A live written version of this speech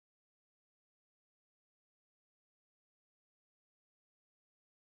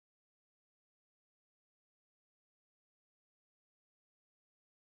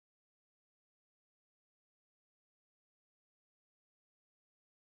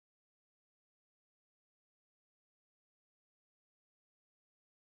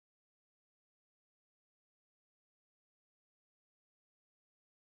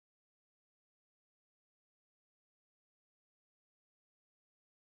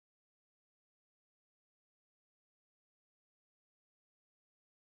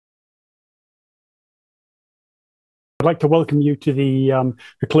I'd like to welcome you to the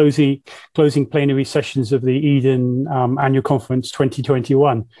closing plenary sessions of the Eden Annual Conference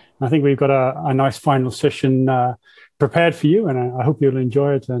 2021. I think we've got a nice final session prepared for you, and I hope you'll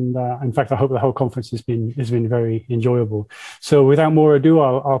enjoy it. And in fact, I hope the whole conference has been very enjoyable. So without more ado,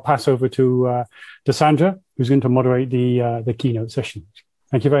 I'll pass over to Sandra, who's going to moderate the keynote session.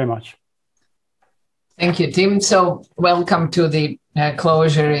 Thank you very much. Thank you, Tim. So welcome to the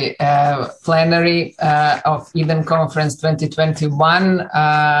closure plenary of Eden Conference 2021.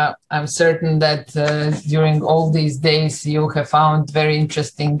 I'm certain that during all these days you have found very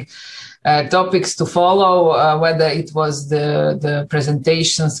interesting topics to follow, whether it was the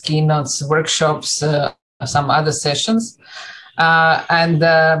presentations, keynotes, workshops, some other sessions. And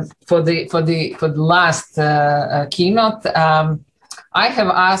for the last keynote, I have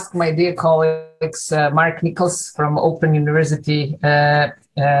asked my dear colleagues, Mark Nichols from Open University,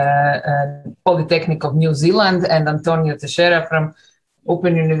 Polytechnic of New Zealand, and Antonio Teixeira from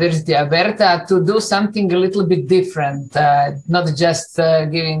Open University Aberta, to do something a little bit different, not just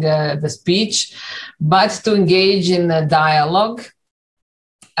giving the speech, but to engage in a dialogue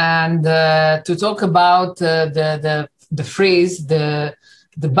and to talk about the phrase, the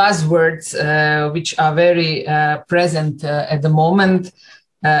buzzwords which are very present at the moment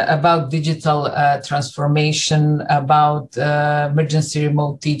about digital transformation, about emergency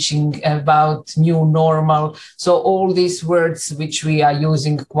remote teaching, about new normal. So all these words which we are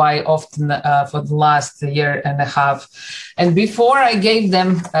using quite often for the last year and a half. And before I gave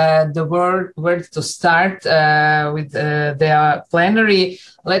them the word to start with their plenary,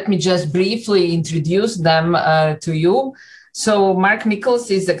 let me just briefly introduce them to you. So Mark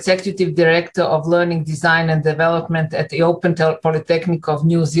Nichols is Executive Director of Learning Design and Development at the Open Polytechnic of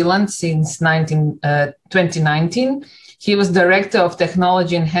New Zealand since 2019. He was Director of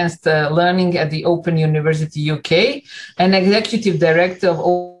Technology Enhanced Learning at the Open University UK and Executive Director of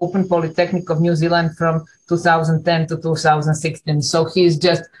Open Polytechnic of New Zealand from 2010 to 2016. So he is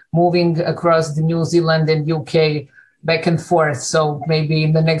just moving across the New Zealand and UK back and forth. So maybe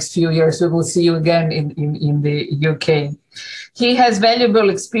in the next few years, we will see you again in the UK. He has valuable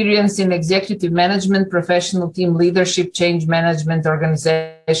experience in executive management, professional team leadership, change management,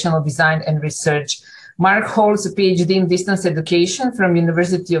 organizational design, and research. Mark holds a PhD in distance education from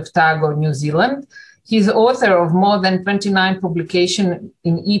University of Otago, New Zealand. He's author of more than 29 publications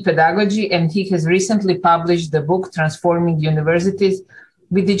in e-pedagogy, and he has recently published the book Transforming Universities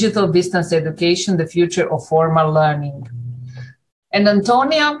with Digital Distance Education, the Future of Formal Learning. And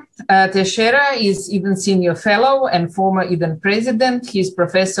Antonio Teixeira is Eden Senior Fellow and former Eden President. He's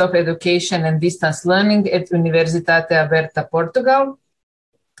Professor of Education and Distance Learning at Universidade Aberta, Portugal.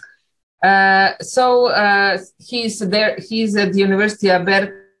 He's at the University of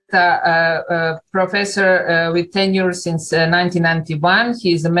Aberta, professor with tenure since 1991.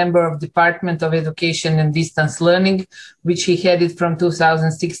 He is a member of Department of Education and Distance Learning, which he headed from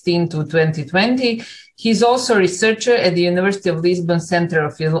 2016 to 2020. He's also a researcher at the University of Lisbon Center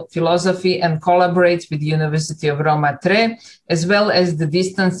of Philosophy and collaborates with the University of Roma III, as well as the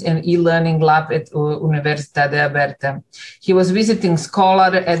Distance and E-Learning Lab at Universidade Aberta. He was visiting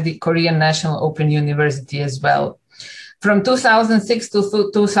scholar at the Korean National Open University as well. From 2006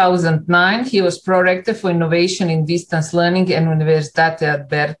 to 2009, he was Prorector for Innovation in Distance Learning at Universidade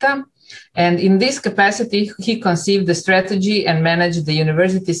Aberta. And in this capacity, he conceived the strategy and managed the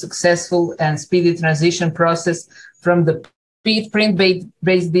university's successful and speedy transition process from the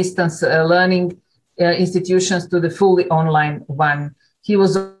print-based distance learning institutions to the fully online one. He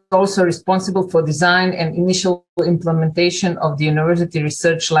was also responsible for design and initial implementation of the University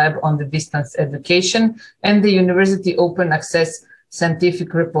Research Lab on the distance education and the University Open Access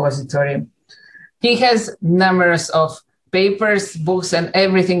Scientific Repository. He has numerous of papers, books, and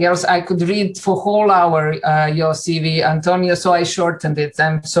everything else. I could read for whole hour your CV, Antonio, so I shortened it.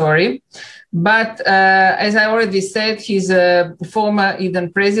 I'm sorry. But as I already said, he's a former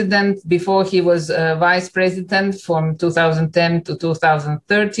Eden president. Before he was vice president from 2010 to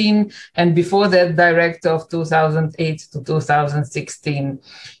 2013, and before that, director of 2008 to 2016.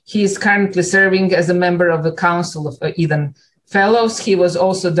 He is currently serving as a member of the Council of Eden Fellows. He was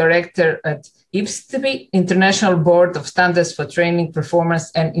also director at IPSTB, International Board of Standards for Training,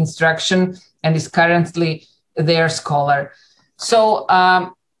 Performance, and Instruction, and is currently their scholar. So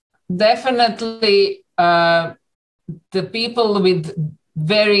definitely the people with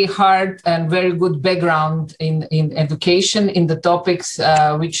very hard and very good background in education, in the topics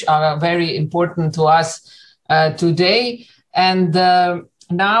which are very important to us today. And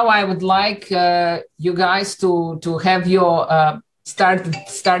now I would like you guys to have your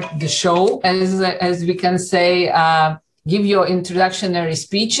start the show, as we can say, give your introductory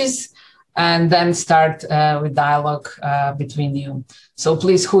speeches, and then start with dialogue between you. So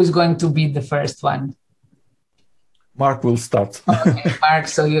please, who is going to be the first one? Mark will start. Okay, Mark,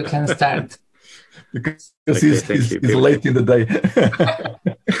 so you can start. Because he's late in the day.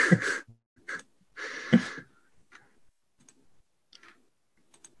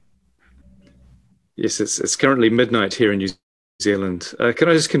 Yes, it's currently midnight here in New Zealand. Can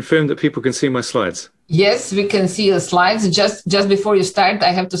I just confirm that people can see my slides? Yes, we can see your slides. Just before you start,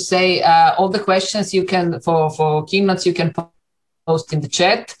 I have to say all the questions you can for keynotes you can post in the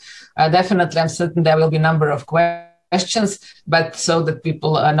chat. Definitely, I'm certain there will be a number of questions, but so that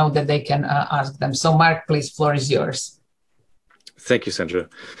people know that they can ask them. So, Mark, please, floor is yours. Thank you, Sandra.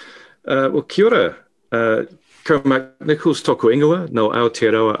 Well, kia ora. Ko Mark Nichols toko ingoa no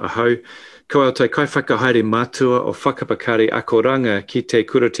Aotearoa ahau. Ko au te kaiwhakahaere mātua o whakapakari akoranga ki te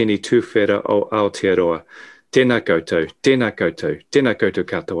kuratini tūwhera o Aotearoa. Tēnā koutou, tēnā koutou, tēnā koutou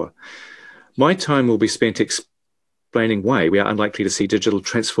katoa. My time will be spent explaining why we are unlikely to see digital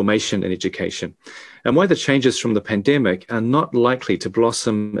transformation in education and why the changes from the pandemic are not likely to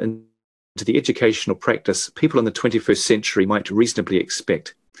blossom into the educational practice people in the 21st century might reasonably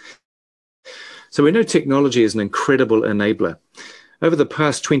expect. So we know technology is an incredible enabler. Over the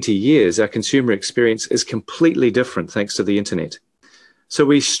past 20 years, our consumer experience is completely different thanks to the internet. So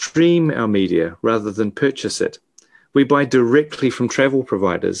we stream our media rather than purchase it. We buy directly from travel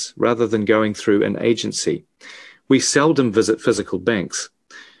providers rather than going through an agency. We seldom visit physical banks.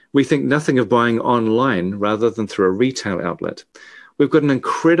 We think nothing of buying online rather than through a retail outlet. We've got an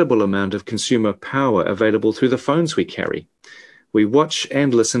incredible amount of consumer power available through the phones we carry. We watch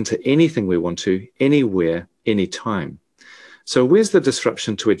and listen to anything we want to, anywhere, anytime. So where's the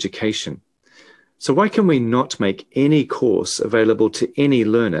disruption to education? So why can we not make any course available to any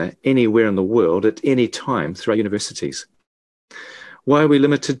learner anywhere in the world at any time through our universities? Why are we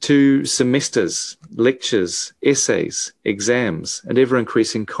limited to semesters, lectures, essays, exams, and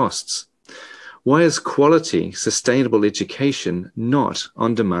ever-increasing costs? Why is quality, sustainable education not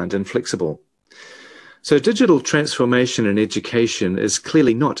on demand and flexible? So digital transformation in education is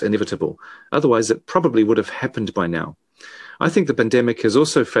clearly not inevitable. Otherwise, it probably would have happened by now. I think the pandemic has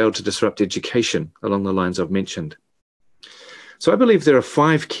also failed to disrupt education along the lines I've mentioned. So I believe there are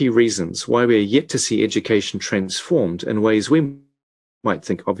 5 key reasons why we are yet to see education transformed in ways we might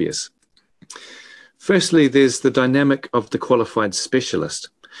think obvious. Firstly, there's the dynamic of the qualified specialist.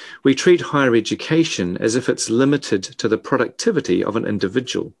 We treat higher education as if it's limited to the productivity of an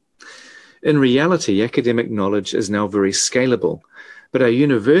individual. In reality, academic knowledge is now very scalable, but our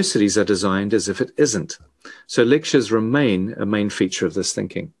universities are designed as if it isn't. So lectures remain a main feature of this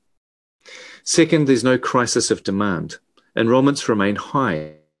thinking. Second, there's no crisis of demand. Enrollments remain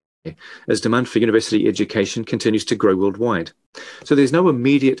high as demand for university education continues to grow worldwide. So there's no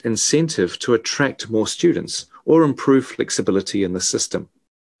immediate incentive to attract more students or improve flexibility in the system.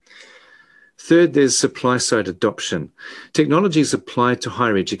 Third, there's supply-side adoption. Technology is applied to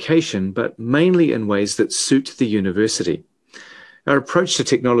higher education, but mainly in ways that suit the university. Our approach to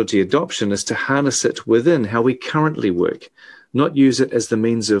technology adoption is to harness it within how we currently work, not use it as the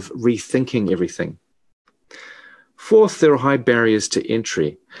means of rethinking everything. Fourth, there are high barriers to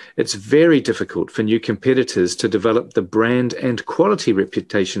entry. It's very difficult for new competitors to develop the brand and quality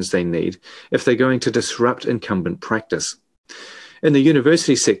reputations they need if they're going to disrupt incumbent practice. In the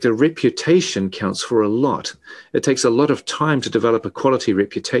university sector, reputation counts for a lot. It takes a lot of time to develop a quality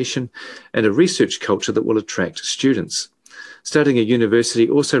reputation and a research culture that will attract students. Starting a university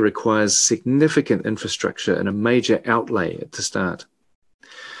also requires significant infrastructure and a major outlay at the start.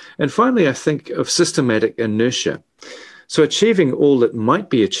 And finally, I think of systematic inertia. So achieving all that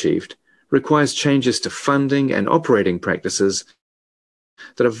might be achieved requires changes to funding and operating practices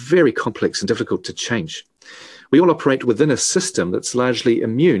that are very complex and difficult to change. We all operate within a system that's largely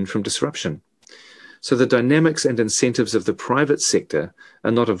immune from disruption. So the dynamics and incentives of the private sector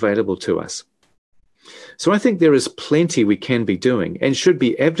are not available to us. So I think there is plenty we can be doing and should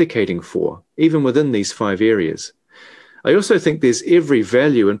be abdicating for, even within these 5 areas. I also think there's every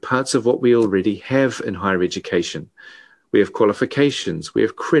value in parts of what we already have in higher education. We have qualifications, we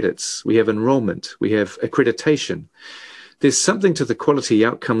have credits, we have enrollment, we have accreditation. There's something to the quality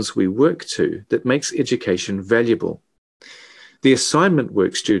outcomes we work to that makes education valuable. The assignment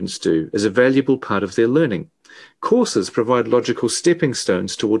work students do is a valuable part of their learning. Courses provide logical stepping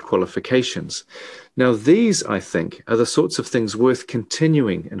stones toward qualifications. Now, these, I think, are the sorts of things worth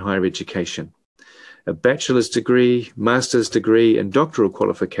continuing in higher education. A bachelor's degree, master's degree, and doctoral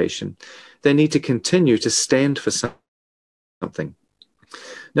qualification, they need to continue to stand for something.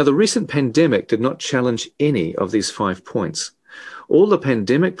 Now, the recent pandemic did not challenge any of these 5 points. All the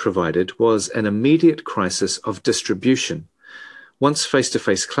pandemic provided was an immediate crisis of distribution. Once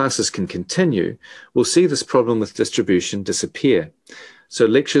face-to-face classes can continue, we'll see this problem with distribution disappear. So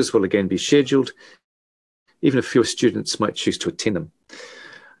lectures will again be scheduled, even if fewer students might choose to attend them.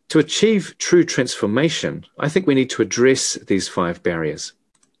 To achieve true transformation, I think we need to address these 5 barriers.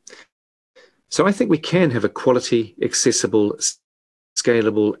 So I think we can have a quality, accessible,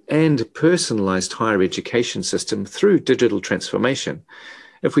 scalable, and personalized higher education system through digital transformation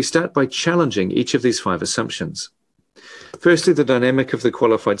if we start by challenging each of these 5 assumptions. Firstly, the dynamic of the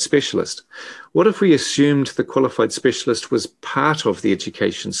qualified specialist. What if we assumed the qualified specialist was part of the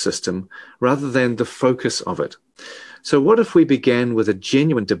education system rather than the focus of it? So what if we began with a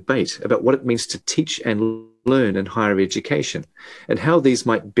genuine debate about what it means to teach and learn in higher education and how these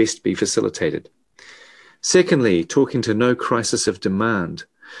might best be facilitated? Secondly, talking to no crisis of demand.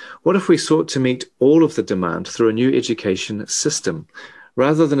 What if we sought to meet all of the demand through a new education system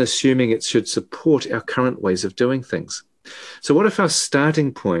rather than assuming it should support our current ways of doing things? So what if our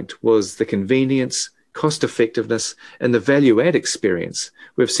starting point was the convenience, cost effectiveness, and the value add experience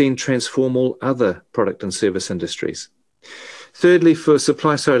we've seen transform all other product and service industries? Thirdly, for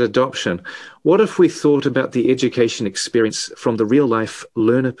supply side adoption, what if we thought about the education experience from the real life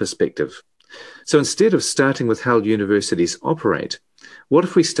learner perspective? So instead of starting with how universities operate, what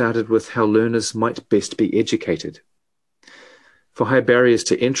if we started with how learners might best be educated? For high barriers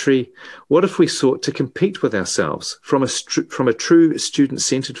to entry, what if we sought to compete with ourselves from a true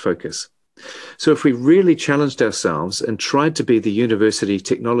student-centered focus? So if we really challenged ourselves and tried to be the university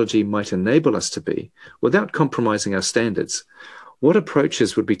technology might enable us to be, without compromising our standards, what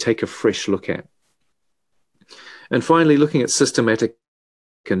approaches would we take a fresh look at? And finally, looking at systematic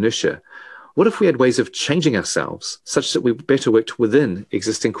inertia, what if we had ways of changing ourselves such that we better worked within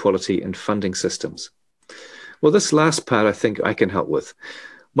existing quality and funding systems? Well, this last part I think I can help with.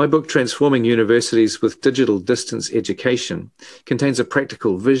 My book, Transforming Universities with Digital Distance Education, contains a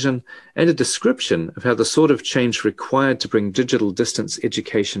practical vision and a description of how the sort of change required to bring digital distance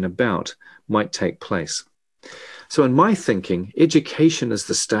education about might take place. So in my thinking, education is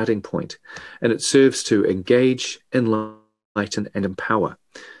the starting point, and it serves to engage, enlighten, and empower.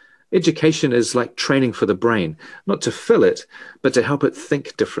 Education is like training for the brain, not to fill it, but to help it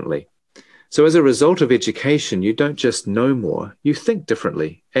think differently. So as a result of education, you don't just know more, you think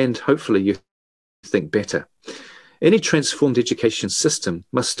differently, and hopefully you think better. Any transformed education system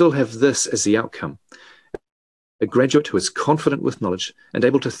must still have this as the outcome: a graduate who is confident with knowledge and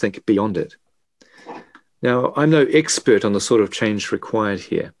able to think beyond it. Now, I'm no expert on the sort of change required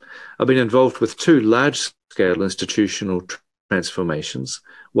here. I've been involved with 2 large-scale institutional transformations.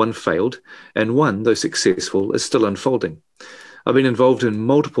 One failed, and one, though successful, is still unfolding. I've been involved in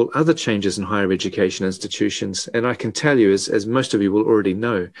multiple other changes in higher education institutions, and I can tell you, as most of you will already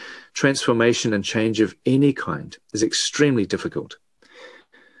know, transformation and change of any kind is extremely difficult.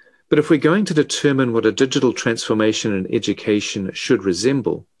 But if we're going to determine what a digital transformation in education should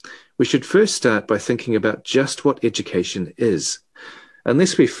resemble, we should first start by thinking about just what education is.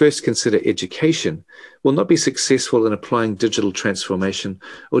 Unless we first consider education, we'll not be successful in applying digital transformation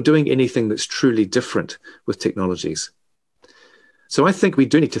or doing anything that's truly different with technologies. So I think we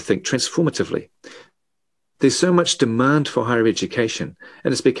do need to think transformatively. There's so much demand for higher education,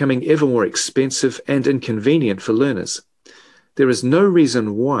 and it's becoming ever more expensive and inconvenient for learners. There is no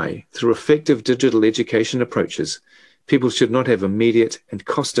reason why, through effective digital education approaches, people should not have immediate and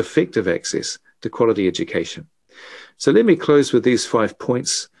cost-effective access to quality education. So let me close with these 5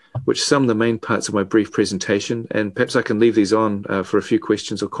 points, which sum the main parts of my brief presentation, and perhaps I can leave these on for a few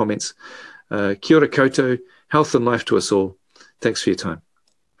questions or comments. Kia ora koutou, health and life to us all. Thanks for your time.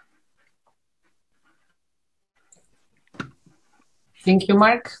 Thank you,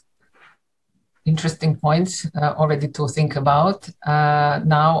 Mark. Interesting points already to think about.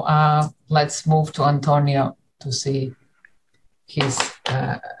 Now let's move to Antonio to see his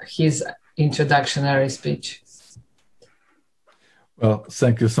introductory speech. Well,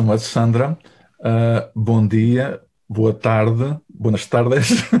 thank you so much, Sandra. Bom dia, boa tarde, buenas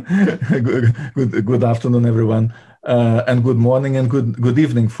tardes, good afternoon, everyone. And good morning and good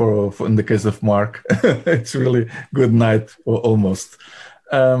evening for in the case of Mark. It's really good night almost.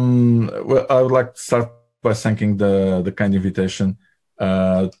 Well, I would like to start by thanking the kind invitation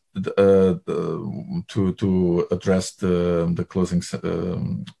to address the closing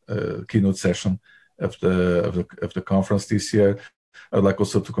keynote session of the conference this year. I would like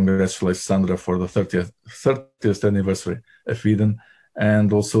also to congratulate Sandra for the 30th anniversary of Eden,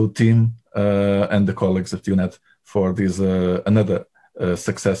 and also team and the colleagues of UNED for this another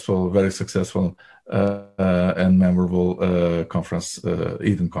successful, very successful and memorable conference,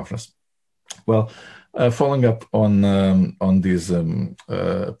 Eden conference. Well, following up on this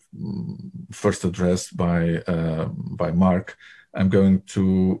first address by Mark, I'm going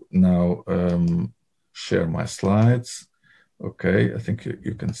to now share my slides. Okay, I think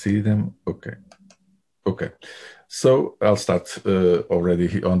you can see them. Okay. So I'll start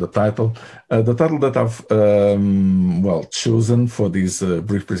already on the title. The title that I've chosen for this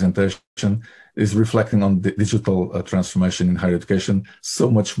brief presentation is reflecting on the digital transformation in higher education.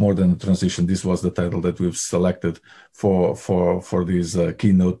 So much more than a transition. This was the title that we've selected for this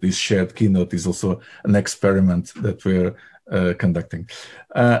keynote. This shared keynote is also an experiment that we're conducting.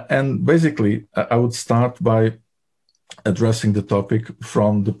 And basically, I would start by addressing the topic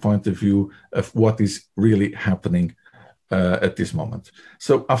from the point of view of what is really happening at this moment.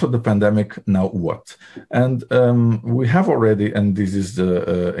 So after the pandemic, now what? And we have already, and this is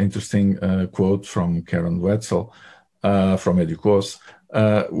the interesting quote from Karen Wetzel from EDUCOS,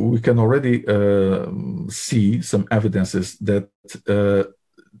 we can already see some evidences that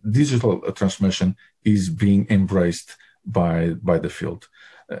digital transformation is being embraced by the field.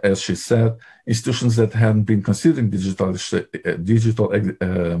 As she said, institutions that hadn't been considering digital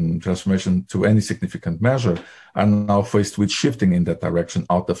transformation to any significant measure are now faced with shifting in that direction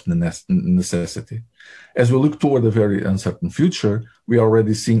out of necessity. As we look toward a very uncertain future, we are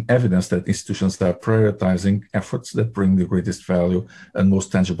already seeing evidence that institutions are prioritizing efforts that bring the greatest value and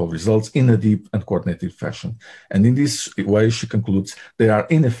most tangible results in a deep and coordinated fashion. And in this way, she concludes, they are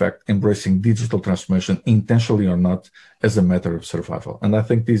in effect embracing digital transformation, intentionally or not, as a matter of survival. And I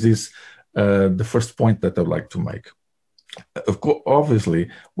think this is the first point that I'd like to make. Of course, obviously,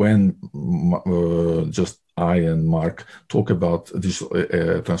 when just I and Mark talk about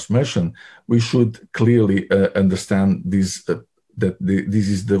digital transformation, we should clearly understand this. That this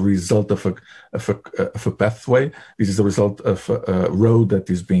is the result of a pathway. This is the result of a road that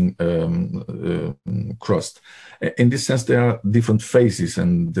is being crossed. In this sense, there are different phases,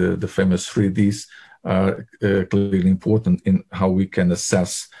 and the famous 3Ds are clearly important in how we can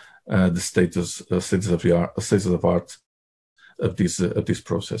assess the status of the art of this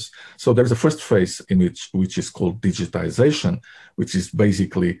process. So there's a first phase in which is called digitization, which is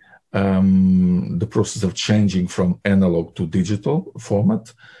basically the process of changing from analog to digital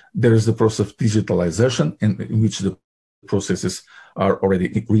format. There is the process of digitalization, in which the processes are already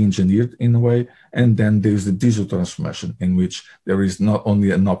re-engineered in a way, and then there is the digital transformation, in which there is not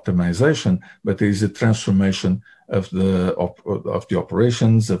only an optimization, but there is a transformation of the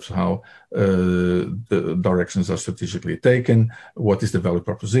operations, of how the directions are strategically taken, what is the value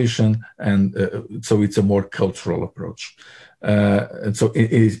proposition, and so it's a more cultural approach. And so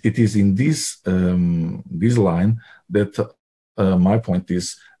it is in this line that my point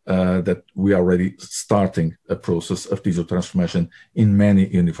is that we are already starting a process of digital transformation in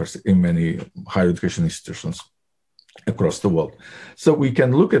many higher education institutions across the world. So we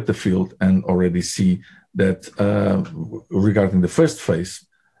can look at the field and already see that regarding the first phase,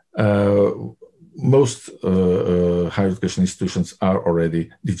 most higher education institutions are already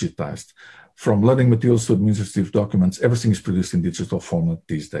digitized. From learning materials to administrative documents, everything is produced in digital format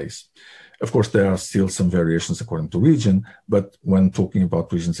these days. Of course, there are still some variations according to region, but when talking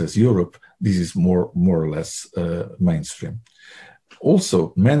about regions as Europe, this is more or less mainstream.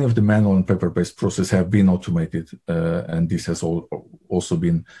 Also, many of the manual and paper-based processes have been automated, and this has also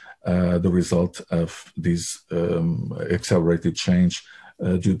been the result of this accelerated change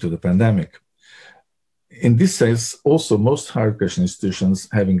due to the pandemic. In this sense, also, most higher education institutions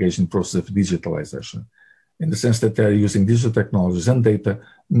have engaged in the process of digitalization, in the sense that they are using digital technologies and data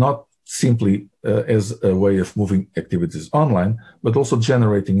not simply as a way of moving activities online, but also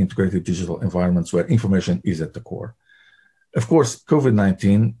generating integrated digital environments where information is at the core. Of course,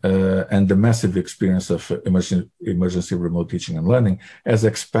 COVID-19 and the massive experience of emergency remote teaching and learning has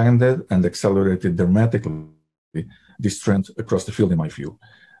expanded and accelerated dramatically this trend across the field, in my view.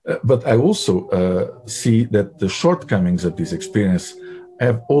 But I also see that the shortcomings of this experience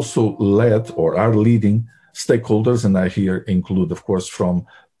have also led or are leading stakeholders, and I here include, of course, from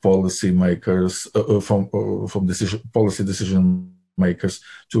policy makers, from policy decision makers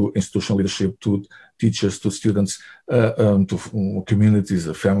to institutional leadership, to teachers, to students, to communities,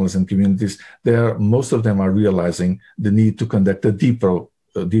 families and communities. Most of them are realizing the need to conduct a deeper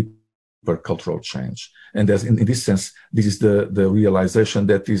cultural change. And in this sense, this is the realization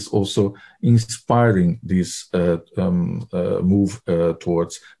that is also inspiring this move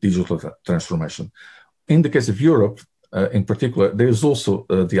towards digital transformation. In the case of Europe, in particular, there is also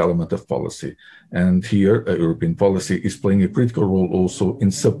the element of policy. And here, European policy is playing a critical role also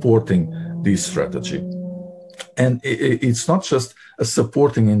in supporting this strategy. And it's not just a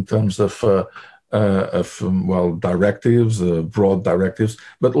supporting in terms of directives, broad directives,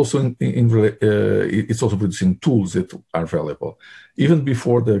 but also it's also producing tools that are valuable. Even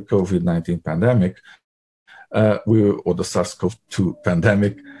before the COVID-19 pandemic, or the SARS-CoV-2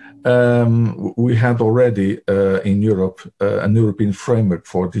 pandemic, we had already in Europe an European framework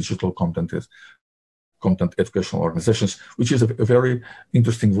for digital content educational organizations, which is a very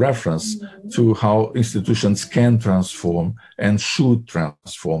interesting reference to how institutions can transform and should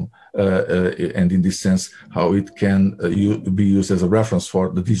transform, and in this sense, how it can be used as a reference for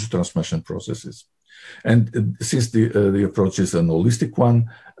the digital transformation processes. And since the approach is an holistic one,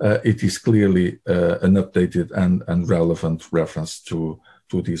 it is clearly an updated and relevant reference to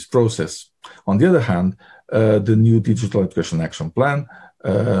this process. On the other hand, the new Digital Education Action Plan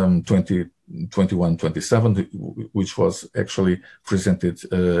 2021-27, which was actually presented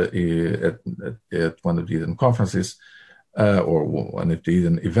at one of the Eden conferences, or one of the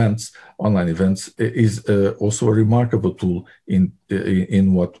Eden events, online events, is also a remarkable tool in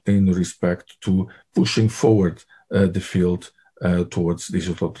respect to pushing forward the field towards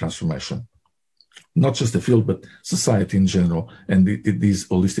digital transformation. Not just the field, but society in general, and this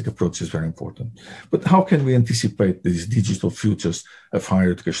holistic approach is very important. But how can we anticipate these digital futures of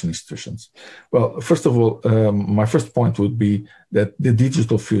higher education institutions? Well, first of all, my first point would be that the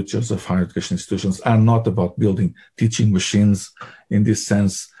digital futures of higher education institutions are not about building teaching machines in this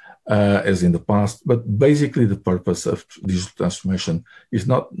sense, as in the past, but basically the purpose of digital transformation is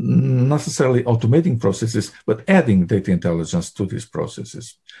not necessarily automating processes, but adding data intelligence to these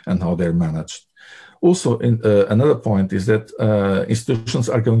processes and how they're managed. Also, another point is that institutions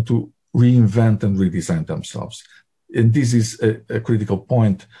are going to reinvent and redesign themselves. And this is a critical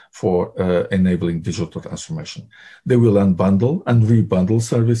point for enabling digital transformation. They will unbundle and rebundle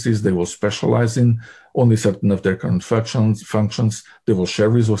services. They will specialize in only certain of their current functions. They will share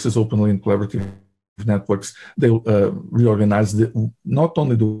resources openly in collaborative networks. They will reorganize not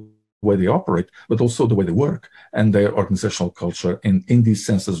only the way they operate, but also the way they work and their organizational culture. And in this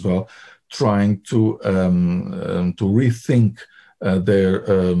sense as well, trying to rethink their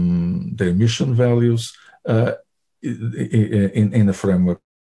mission values in a framework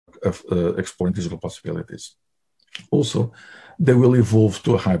of exploring digital possibilities. Also, they will evolve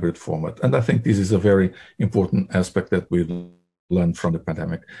to a hybrid format. And I think this is a very important aspect that we learned from the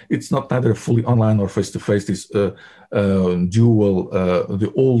pandemic. It's not either fully online or face-to-face, this the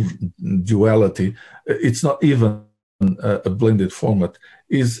old duality. It's not even a blended format,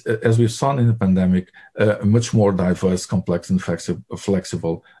 is, as we've seen in the pandemic, much more diverse, complex, and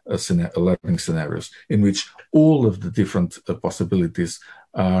flexible learning scenarios in which all of the different possibilities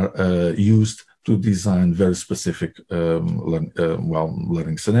are used to design very specific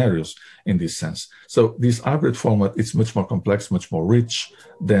learning scenarios in this sense. So this hybrid format is much more complex, much more rich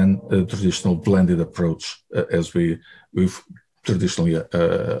than a traditional blended approach as we've traditionally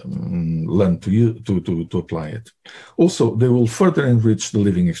learned to apply it. Also, they will further enrich the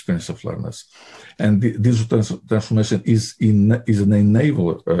living experience of learners. And the digital transformation is an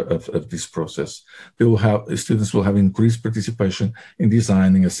enabler of this process. Students will have increased participation in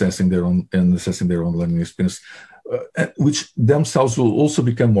designing, assessing their own learning experience, which themselves will also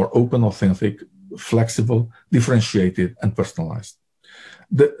become more open, authentic, flexible, differentiated, and personalized.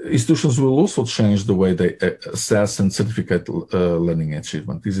 The institutions will also change the way they assess and certificate learning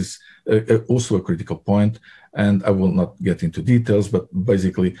achievement. This is also a critical point, and I will not get into details, but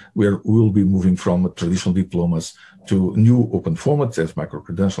basically we'll be moving from traditional diplomas to new open formats as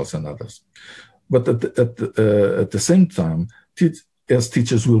micro-credentials and others. But at the same time, as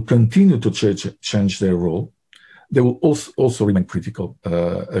teachers will continue to change their role, they will also remain a critical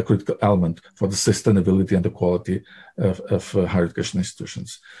element for the sustainability and the quality of higher education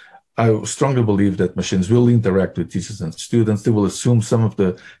institutions. I strongly believe that machines will interact with teachers and students. They will assume some of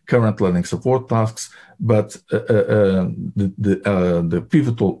the current learning support tasks, but the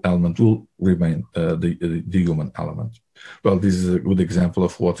pivotal element will remain the human element. Well, this is a good example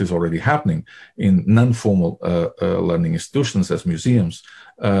of what is already happening in non-formal learning institutions as museums.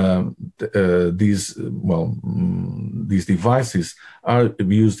 These devices are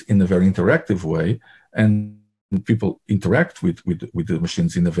used in a very interactive way, and people interact with the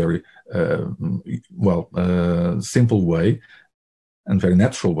machines in a very simple way and very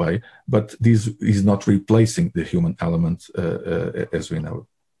natural way, but this is not replacing the human element as we know.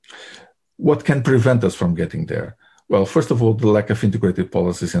 What can prevent us from getting there? Well, first of all, the lack of integrated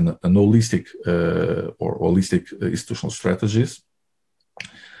policies and holistic institutional strategies.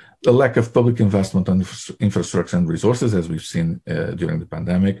 The lack of public investment on infrastructure and resources, as we've seen during the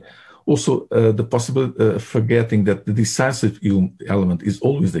pandemic. Also, the possible forgetting that the decisive element is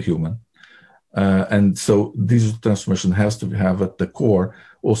always the human. And so digital transformation has to have at the core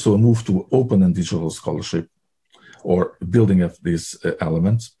also a move to open and digital scholarship, or building of these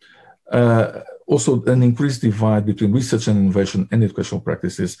elements. Also, an increased divide between research and innovation and educational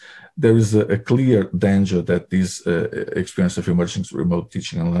practices. There is a clear danger that this experience of emerging remote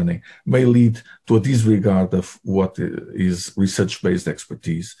teaching and learning may lead to a disregard of what is research-based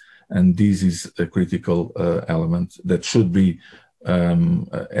expertise. And this is a critical element that should be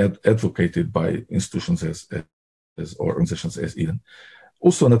advocated by institutions as organizations as Eden.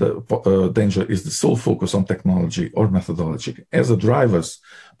 Also, another danger is the sole focus on technology or methodology as a drivers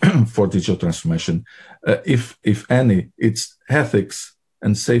for digital transformation. If any, its ethics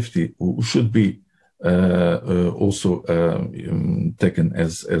and safety should be also taken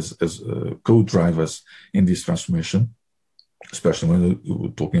as co-drivers in this transformation, especially when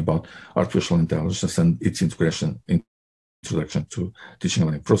we're talking about artificial intelligence and its introduction to teaching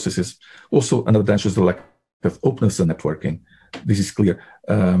and learning processes. Also, another danger is the lack of openness and networking. This is clear.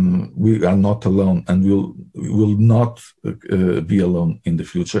 We are not alone, and we will not be alone in the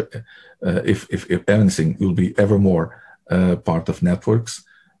future. If anything, we'll be ever more part of networks,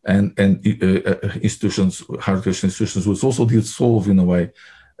 and institutions, higher education institutions, will also dissolve in a way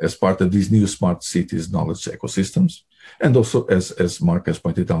as part of these new smart cities knowledge ecosystems. And also, as Mark has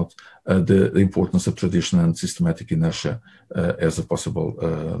pointed out, the importance of traditional and systematic inertia as a possible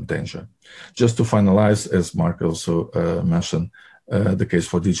danger. Just to finalize, as Mark also mentioned, the case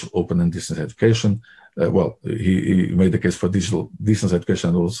for digital open and distance education. Well, he made the case for digital distance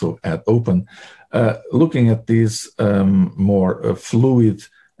education and also at open. Looking at this more fluid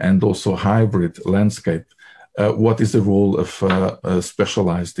and also hybrid landscape, what is the role of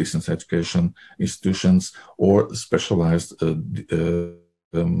specialized distance education institutions or specialized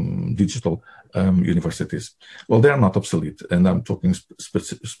digital universities? Well, they are not obsolete, and I'm talking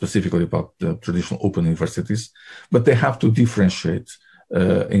specifically about the traditional open universities, but they have to differentiate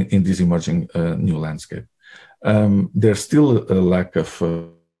in this emerging new landscape. There's still a lack of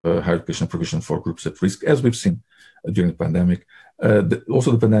higher education provision for groups at risk, as we've seen during the pandemic.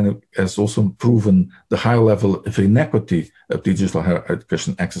 Also, the pandemic has also proven the high level of inequity of digital higher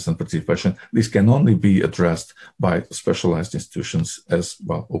education access and participation. This can only be addressed by specialized institutions as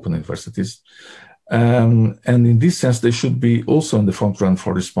well, open universities. And in this sense, they should be also in the front run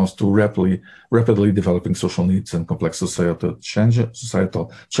for response to rapidly developing social needs and complex societal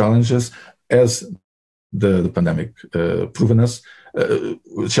challenges, as the pandemic proven us,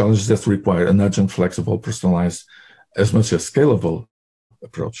 challenges that require an urgent, flexible, personalized, as much as scalable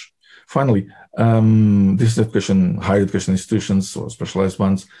approach. Finally, distance education, higher education institutions or specialized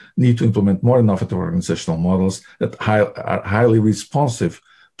ones need to implement more innovative organizational models that are highly responsive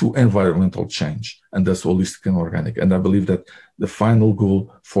to environmental change, and that's holistic and organic. And I believe that the final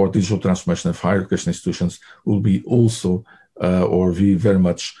goal for digital transformation of higher education institutions will be also, or be very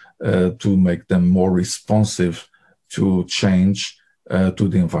much to make them more responsive to change, to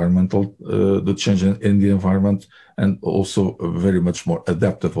the environmental, the change in the environment, and also very much more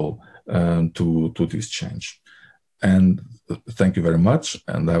adaptable to this change. And thank you very much.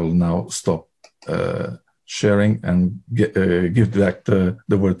 And I will now stop sharing and give back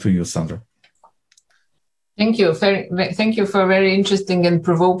the word to you, Sandra. Thank you. Thank you for a very interesting and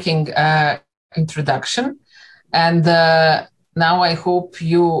provoking introduction. And now I hope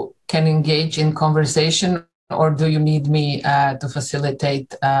you can engage in conversation, or do you need me to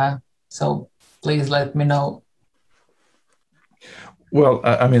facilitate? So please let me know. Well,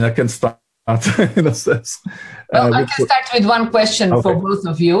 I mean, I can start in a sense. Well, I can start with one question for both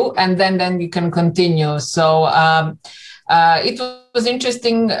of you, and then you can continue. So it was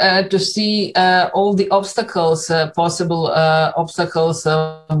interesting to see all the obstacles, possible obstacles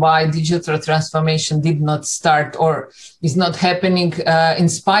why digital transformation did not start or is not happening in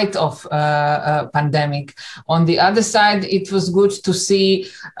spite of pandemic. On the other side, it was good to see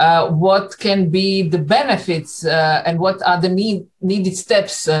what can be the benefits and what are the needed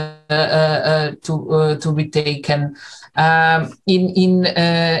steps to be taken. In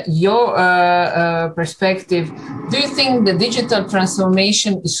your perspective, do you think the digital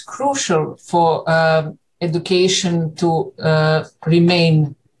transformation is crucial for education to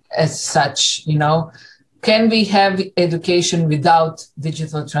remain as such? You know, can we have education without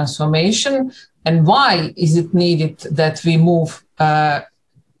digital transformation? And why is it needed that we move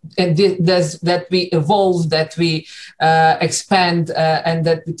that we evolve, that we expand, and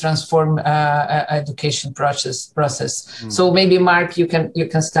that we transform education process. So maybe Mark, you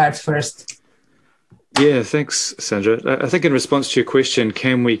can start first. Yeah, thanks, Sandra. I think in response to your question,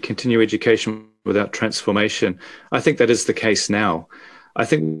 can we continue education without transformation? I think that is the case now. I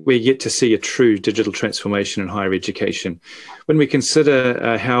think we're yet to see a true digital transformation in higher education. When we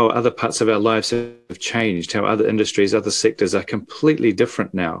consider how other parts of our lives have changed, how other industries, other sectors are completely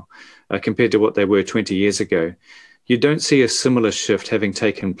different now compared to what they were 20 years ago, you don't see a similar shift having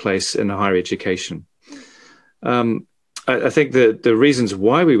taken place in higher education. I think the reasons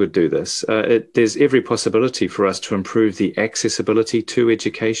why we would do this, there's every possibility for us to improve the accessibility to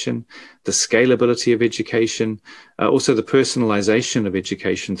education, the scalability of education, also the personalization of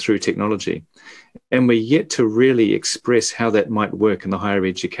education through technology. And we're yet to really express how that might work in the higher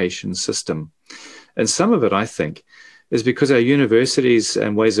education system. And some of it, I think, is because our universities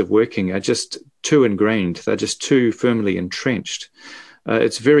and ways of working are just too ingrained. They're just too firmly entrenched.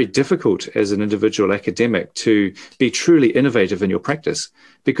 It's very difficult as an individual academic to be truly innovative in your practice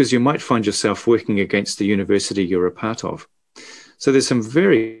because you might find yourself working against the university you're a part of. So there's some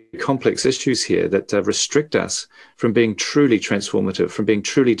very complex issues here that restrict us from being truly transformative, from being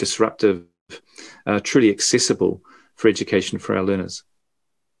truly disruptive, truly accessible for education for our learners.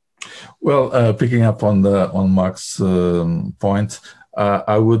 Well, picking up on Mark's point,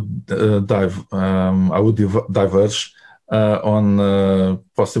 I would diverge on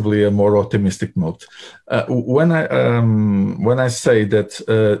possibly a more optimistic note. When I say that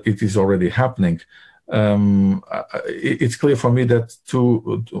it is already happening, it's clear for me that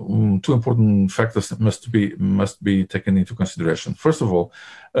two important factors must be taken into consideration. First of all,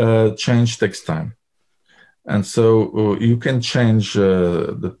 change takes time. And so you can change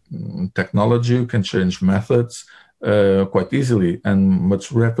the technology, you can change methods quite easily and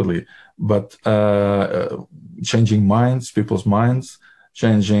much rapidly, but changing people's minds,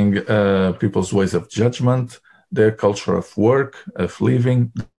 changing people's ways of judgment, their culture of work, of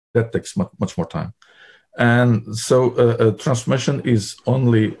living, that takes much more time. And so transformation is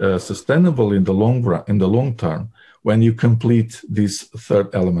only sustainable in the long term when you complete this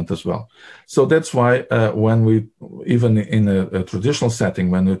third element as well. So that's why when we, even in a traditional setting,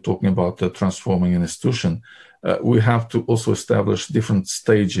 when we're talking about transforming an institution, we have to also establish different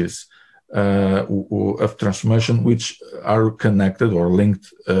stages of transformation, which are connected or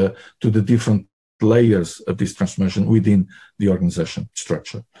linked to the different layers of this transformation within the organization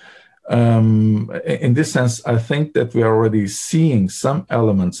structure. In this sense, I think that we are already seeing some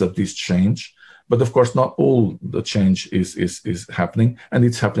elements of this change, but of course, not all the change is happening, and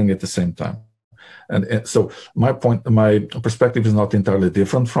it's happening at the same time. And so my perspective is not entirely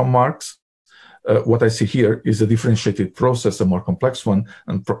different from Mark's. What I see here is a differentiated process, a more complex one,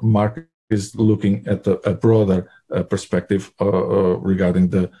 and Mark is looking at a broader perspective regarding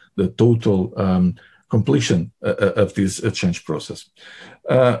the total completion of this change process.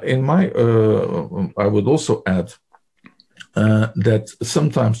 I would also add that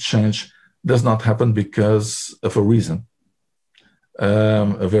sometimes change does not happen because of a reason,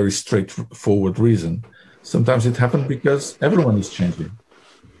 a very straightforward reason. Sometimes it happens because everyone is changing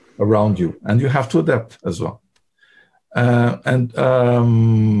around you, and you have to adapt as well. And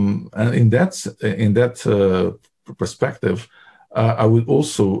in that perspective, I would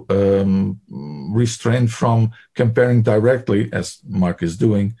also restrain from comparing directly, as Mark is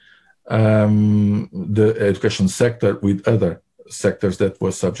doing, the education sector with other sectors that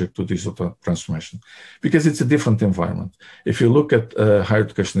were subject to digital transformation, because it's a different environment. If you look at higher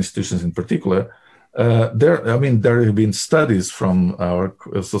education institutions in particular, there have been studies from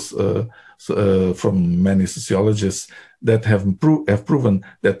from many sociologists that have proven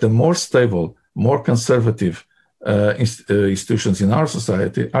that the more stable, more conservative institutions in our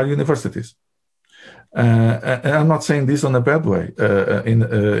society are universities. And I'm not saying this in a bad way.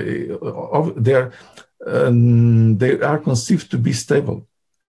 They are conceived to be stable.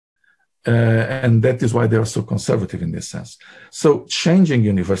 And that is why they are so conservative in this sense. So changing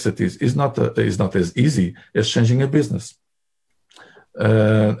universities is not as easy as changing a business.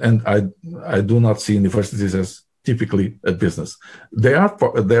 And I do not see universities as typically a business.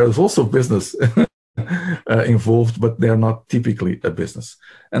 There is also business involved, but they are not typically a business.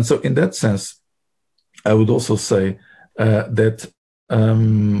 And so in that sense, I would also say that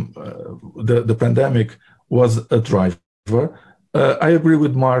the pandemic was a driver. I agree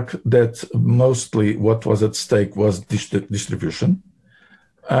with Mark that mostly what was at stake was distribution.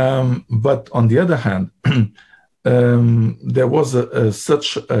 But on the other hand, there was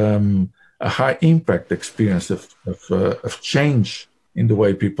such a high impact experience of change in the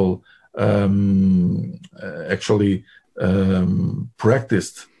way people actually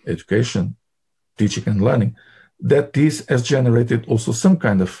practiced education, teaching and learning, that this has generated also some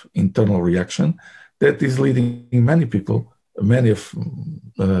kind of internal reaction that is leading many people, many of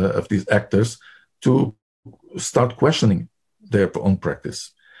these actors, to start questioning their own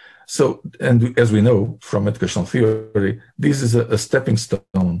practice. So, and as we know from educational theory, this is a stepping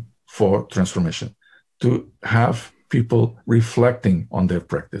stone for transformation, to have people reflecting on their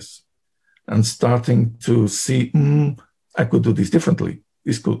practice and starting to see, I could do this differently.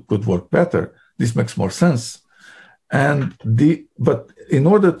 This could work better. This makes more sense. But in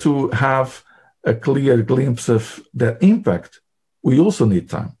order to have a clear glimpse of that impact, we also need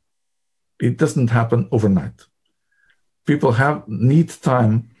time. It doesn't happen overnight. People need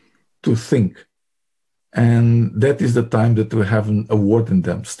time to think. And that is the time that we haven't awarded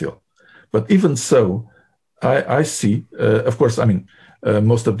them still. But even so, I see, of course, I mean,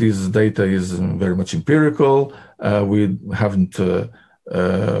 most of this data is very much empirical. We haven't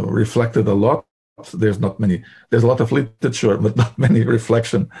reflected a lot. There's a lot of literature, but not many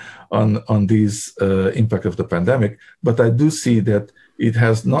reflection on this impact of the pandemic. But I do see that it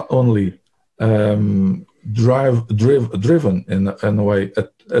has not only driven in a way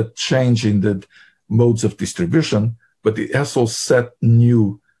a change in the modes of distribution, but it has also set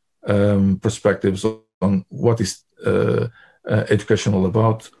new perspectives on what is education all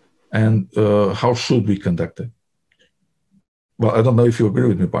about and how should we conduct it. Well, I don't know if you agree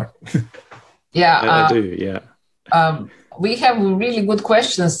with me, Bart. Yeah, I do. Yeah. We have really good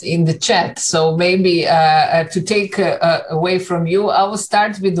questions in the chat. So maybe to take away from you, I will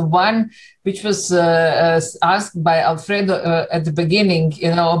start with the one which was asked by Alfredo at the beginning,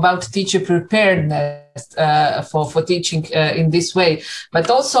 about teacher preparedness for teaching in this way. But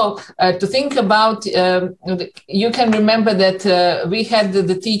also to think about, you can remember that we had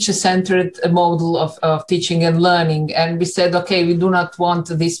the teacher-centered model of teaching and learning. And we said, okay, we do not want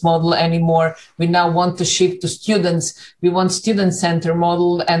this model anymore. We now want to shift to students. We want student-centered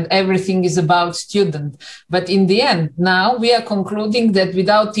model and everything is about student. But in the end, now we are concluding that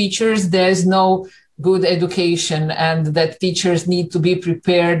without teachers, there's no good education and that teachers need to be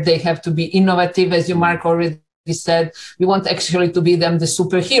prepared. They have to be innovative, as you, Mark, already said. We want actually to be them the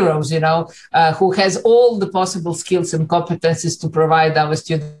superheroes, who has all the possible skills and competencies to provide our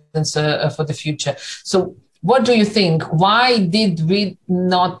students for the future. So what do you think? Why did we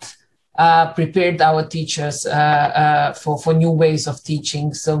not prepare our teachers for new ways of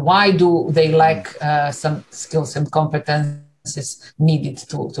teaching? So why do they lack some skills and competencies needed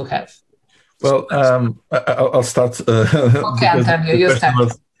to have? Well, I'll start. Okay, Antonio, you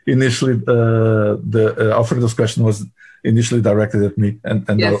start. Initially, Alfredo's question was initially directed at me, and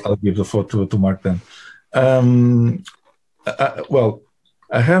yes. I'll give the floor to Mark then. Well,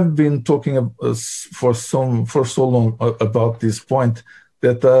 I have been talking for so long about this point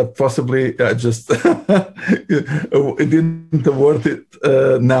that possibly I just didn't award it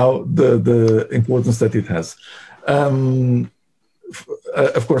now the importance that it has.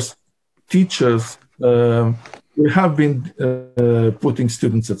 Of course, teachers, we have been putting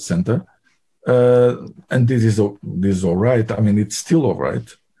students at center, and this is all right. I mean, it's still all right.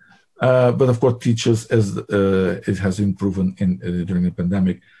 But of course, teachers, as it has been proven during the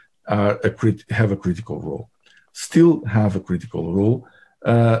pandemic, have a critical role. Still have a critical role.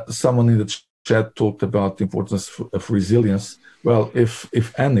 Someone in the chat talked about the importance of resilience. Well, if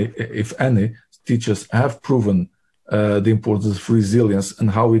any, teachers have proven the importance of resilience and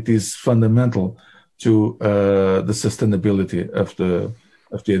how it is fundamental to the sustainability of the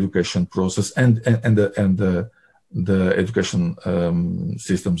education process and the education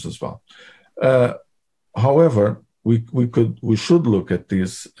systems as well. However, we should look at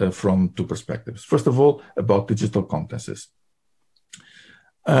this from two perspectives. First of all, about digital competencies.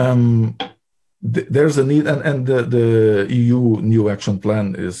 There's a need, and the EU New Action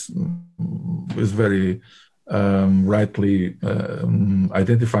Plan is very rightly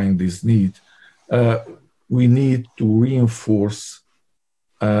identifying this need. We need to reinforce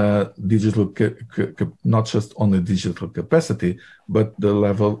digital, not just only digital capacity, but the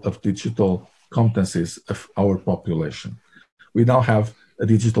level of digital competencies of our population. We now have a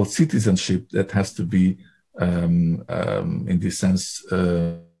digital citizenship that has to be, in this sense,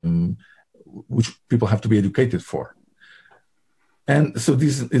 which people have to be educated for. And so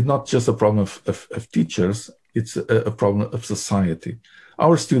this is not just a problem of teachers, it's a problem of society.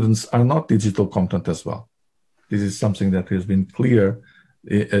 Our students are not digital competent as well. This is something that has been clear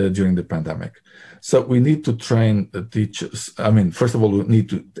during the pandemic. So we need to train teachers. I mean, first of all, we need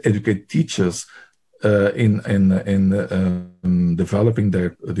to educate teachers in developing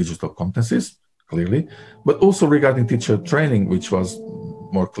their digital competencies, clearly, but also regarding teacher training, which was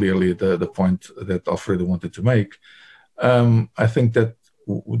more clearly the point that Alfredo wanted to make. I think that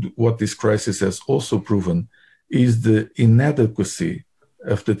what this crisis has also proven is the inadequacy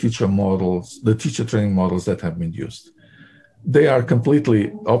of the teacher models, the teacher training models that have been used. They are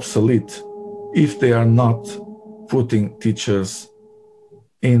completely obsolete if they are not putting teachers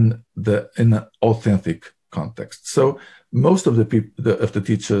in an authentic context. So most of the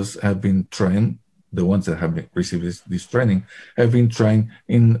teachers have been trained, the ones that have received this training, have been trained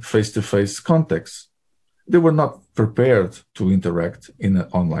in face-to-face contexts. They were not prepared to interact in an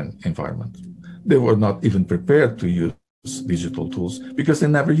online environment. They were not even prepared to use digital tools because they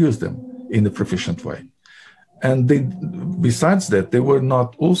never used them in a proficient way. And besides that, they were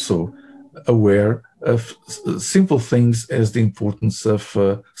not also aware of simple things as the importance of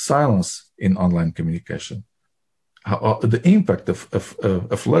silence in online communication, the impact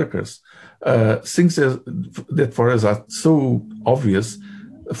of lurkers, things that for us are so obvious.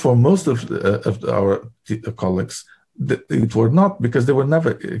 For most of our colleagues, it were not, because they were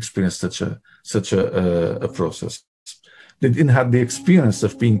never experienced such a process. They didn't have the experience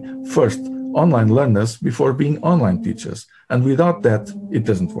of being first online learners before being online teachers, and without that, it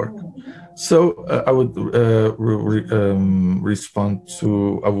doesn't work. So I would respond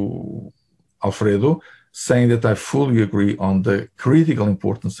to Alfredo, saying that I fully agree on the critical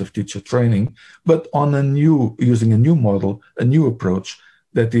importance of teacher training, but on using a new model, a new approach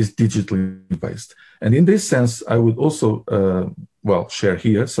that is digitally based. And in this sense, I would also, share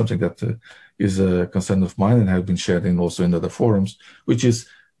here something that is a concern of mine and have been shared also in other forums, which is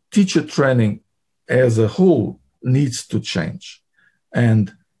teacher training as a whole needs to change.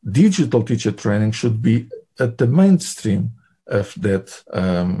 And digital teacher training should be at the mainstream of that,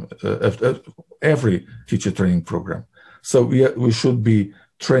 of every teacher training program. So we should be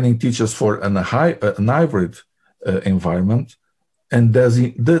training teachers for an hybrid environment, and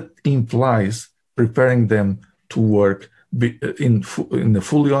that implies preparing them to work in a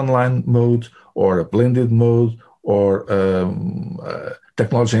fully online mode, or a blended mode, or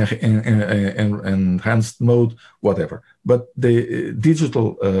technology enhanced mode, whatever. But the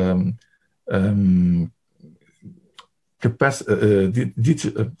digital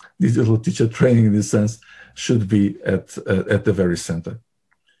digital teacher training, in this sense, should be at the very center.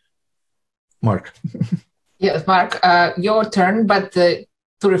 Mark. Yes, Mark, your turn, but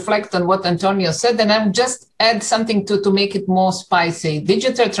to reflect on what Antonio said, and I'll just add something to make it more spicy.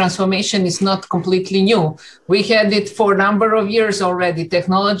 Digital transformation is not completely new. We had it for a number of years already.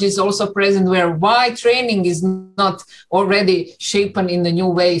 Technology is also present, why training is not already shapen in a new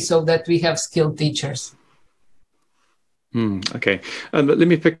way so that we have skilled teachers. Okay, let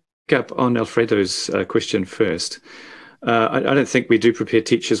me pick up on Alfredo's question first. I don't think we do prepare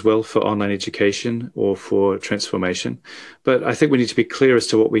teachers well for online education or for transformation, but I think we need to be clear as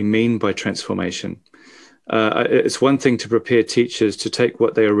to what we mean by transformation. It's one thing to prepare teachers to take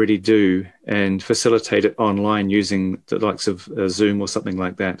what they already do and facilitate it online using the likes of Zoom or something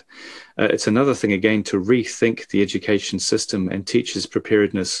like that. It's another thing, again, to rethink the education system and teachers'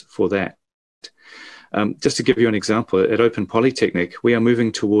 preparedness for that. Just to give you an example, at Open Polytechnic, we are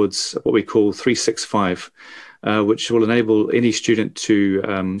moving towards what we call 365, which will enable any student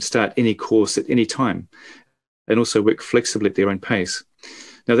to start any course at any time and also work flexibly at their own pace.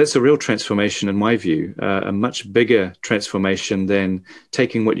 Now, that's a real transformation in my view, a much bigger transformation than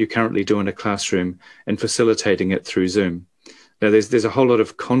taking what you currently do in a classroom and facilitating it through Zoom. Now, there's a whole lot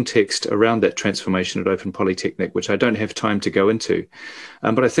of context around that transformation at Open Polytechnic, which I don't have time to go into.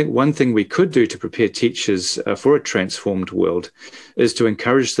 But I think one thing we could do to prepare teachers for a transformed world is to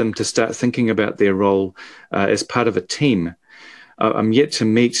encourage them to start thinking about their role as part of a team. I'm yet to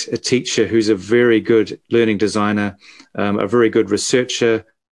meet a teacher who's a very good learning designer, a very good researcher,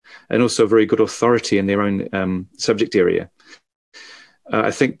 and also a very good authority in their own subject area.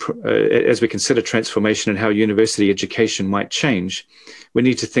 I think as we consider transformation and how university education might change, we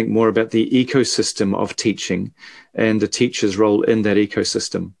need to think more about the ecosystem of teaching and the teacher's role in that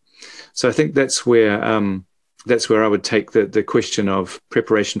ecosystem. So I think that's where I would take the question of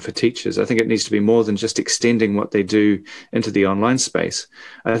preparation for teachers. I think it needs to be more than just extending what they do into the online space.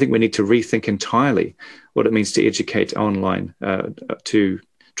 I think we need to rethink entirely what it means to educate online, to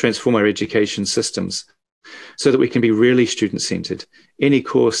transform our education systems, so that we can be really student-centered. Any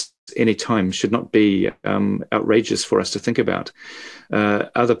course, any time should not be outrageous for us to think about.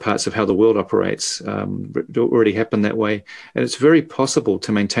 Other parts of how the world operates already happen that way. And it's very possible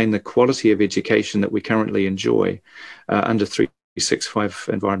to maintain the quality of education that we currently enjoy under 365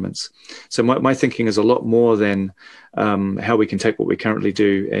 environments. So my thinking is a lot more than how we can take what we currently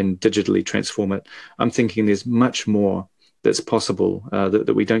do and digitally transform it. I'm thinking there's much more that's possible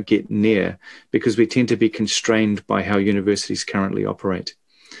that we don't get near because we tend to be constrained by how universities currently operate.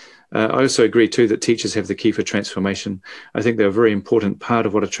 I also agree too that teachers have the key for transformation. I think they're a very important part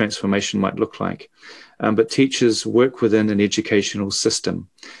of what a transformation might look like. But teachers work within an educational system.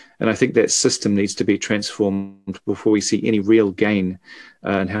 And I think that system needs to be transformed before we see any real gain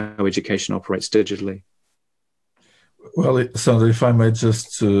in how education operates digitally. Well, Sandra, if I may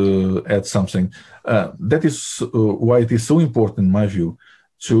just add something, that is why it is so important, in my view,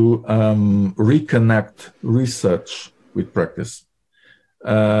 to reconnect research with practice.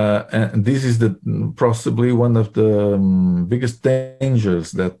 And this is possibly one of the biggest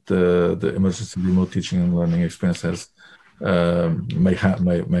dangers that the emergency remote teaching and learning experience has. May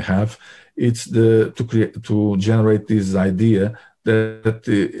have. It's to generate this idea that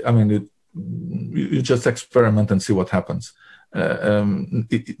you just experiment and see what happens.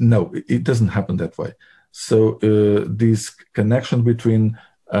 No, it doesn't happen that way. So this connection between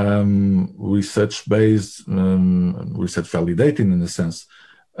research-based, research validating in a sense,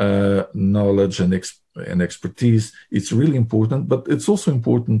 knowledge and expertise, it's really important, but it's also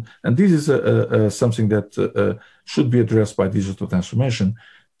important, and this is something that should be addressed by digital transformation,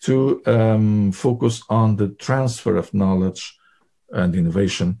 to focus on the transfer of knowledge and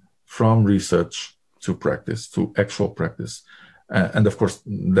innovation from research to practice, to actual practice. And of course,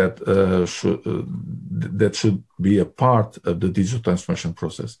 that should be a part of the digital transformation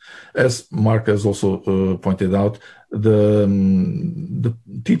process. As Mark has also pointed out, the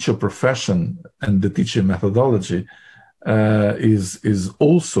teacher profession and the teaching methodology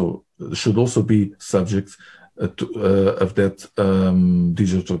should also be subject of that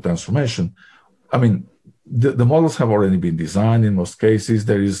digital transformation. I mean, the models have already been designed in most cases.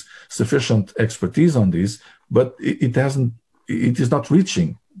 There is sufficient expertise on this, but it is not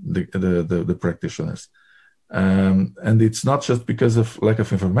reaching the practitioners. And it's not just because of lack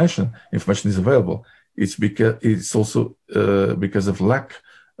of information. Information is available. It's also because of lack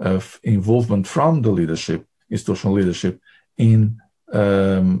of involvement from the leadership, institutional leadership, in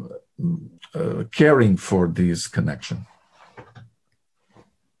caring for this connection.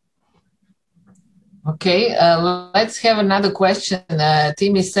 Okay, let's have another question.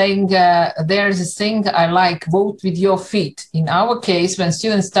 Tim is saying, there's a saying I like, vote with your feet. In our case, when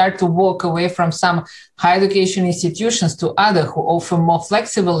students start to walk away from some higher education institutions to other who offer more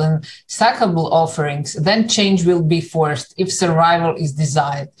flexible and stackable offerings, then change will be forced if survival is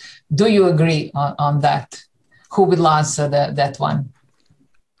desired. Do you agree on that? Who will answer that one?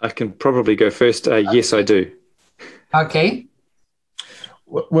 I can probably go first. Yes, I do. Okay.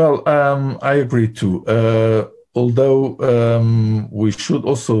 Well, I agree too. Although we should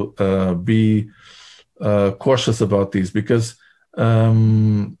also be cautious about this, because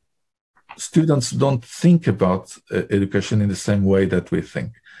students don't think about education in the same way that we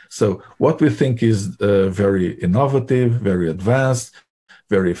think. So what we think is very innovative, very advanced,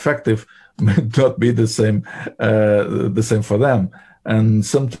 very effective, may not be the same for them. And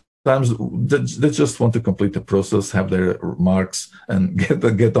sometimes they just want to complete the process, have their marks, and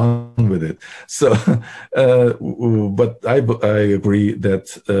get on with it. So, but I agree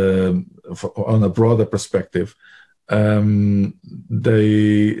that on a broader perspective,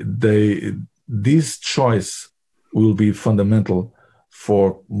 this choice will be fundamental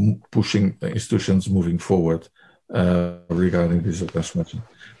for pushing institutions moving forward regarding digital transformation.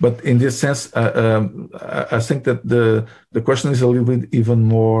 But in this sense, I think that the question is a little bit even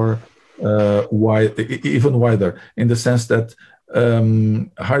more even wider, in the sense that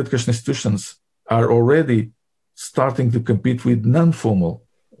higher education institutions are already starting to compete with non-formal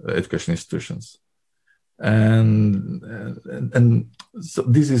education institutions, and so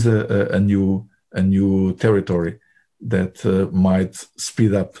this is a new territory that might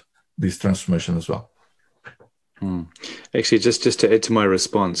speed up this transformation as well. Actually, just to add to my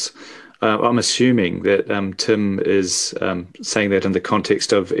response, I'm assuming that Tim is saying that in the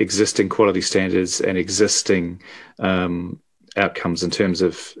context of existing quality standards and existing outcomes, in terms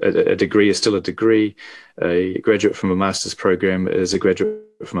of a degree is still a degree, a graduate from a master's program is a graduate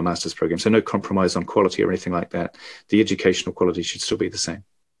from a master's program. So no compromise on quality or anything like that. The educational quality should still be the same.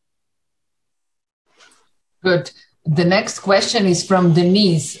 Good. The next question is from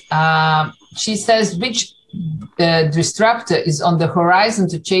Denise. She says, which disruptor is on the horizon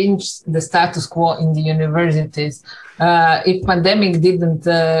to change the status quo in the universities? If pandemic didn't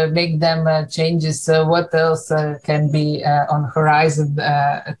make them changes, what else can be on horizon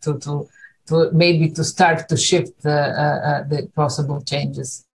to maybe to start to shift the possible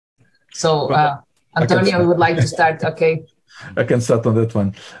changes. So Antonio, I would like to start. Okay. I can start on that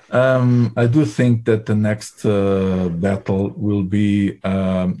one. I do think that the next battle will be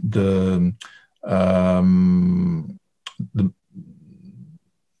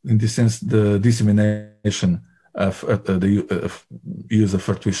in this sense, the dissemination of the use of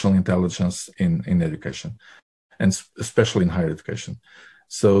artificial intelligence in education, and especially in higher education.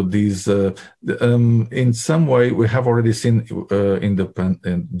 So these, in some way, we have already seen during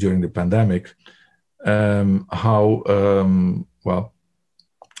the pandemic how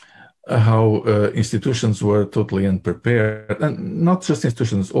institutions were totally unprepared, and not just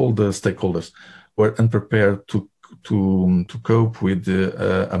institutions, all the stakeholders were unprepared to cope with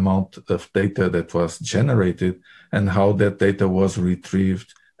the amount of data that was generated and how that data was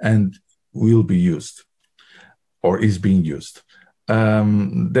retrieved and will be used or is being used.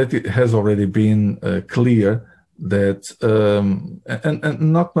 That it has already been clear that, and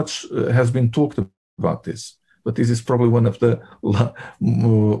not much has been talked about this, but this is probably one of the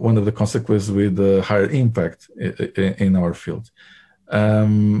consequences with the higher impact in our field. I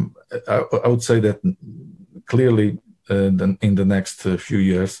would say that clearly in the next few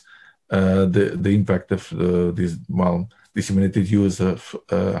years, the impact of this disseminated use of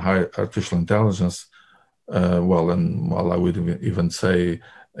high artificial intelligence, I would even say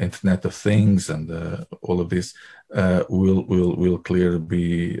Internet of Things and all of this will clearly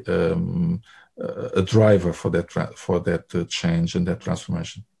be a driver for that change and that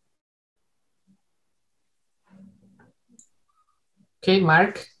transformation. Okay,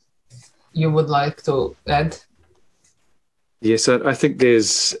 Mark, you would like to add? Yes, I think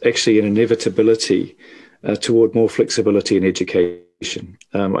there's actually an inevitability toward more flexibility in education.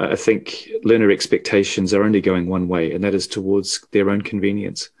 I think learner expectations are only going one way, and that is towards their own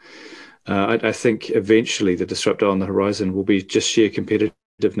convenience. I think eventually the disruptor on the horizon will be just sheer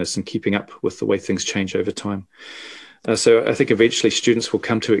competitiveness and keeping up with the way things change over time. So I think eventually students will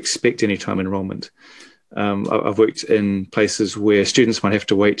come to expect anytime enrollment. I've worked in places where students might have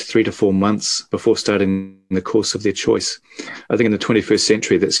to wait 3 to 4 months before starting the course of their choice. I think in the 21st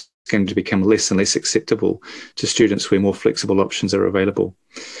century, that's going to become less and less acceptable to students where more flexible options are available.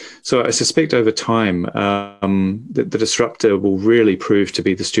 So I suspect over time, the disruptor will really prove to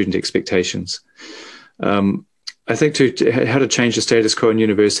be the student expectations. I think how to change the status quo in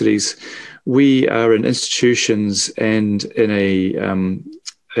universities, we are in institutions and in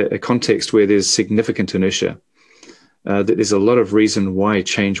a context where there's significant inertia. There's a lot of reason why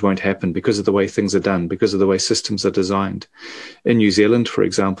change won't happen because of the way things are done, because of the way systems are designed. In New Zealand, for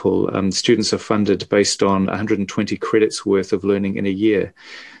example, students are funded based on 120 credits worth of learning in a year.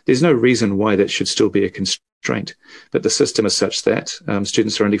 There's no reason why that should still be a constraint, but the system is such that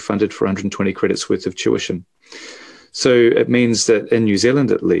students are only funded for 120 credits worth of tuition. So it means that in New Zealand,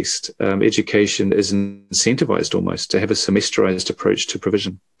 at least, education is incentivized almost to have a semesterized approach to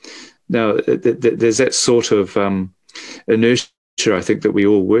provision. Now, there's that sort of inertia, I think, that we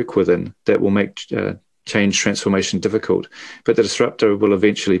all work within that will make change transformation difficult. But the disruptor will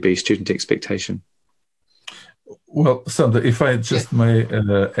eventually be student expectation. Well, Sandra, if I just may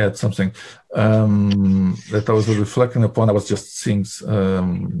add something that I was reflecting upon, I was just seeing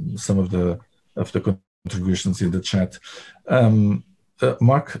some of the contributions in the chat.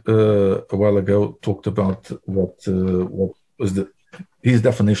 Mark, a while ago, talked about what was his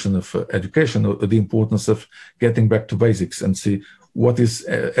definition of education, the importance of getting back to basics and see what is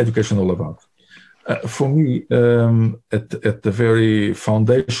education all about. For me, at the very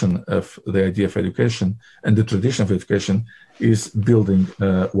foundation of the idea of education and the tradition of education is building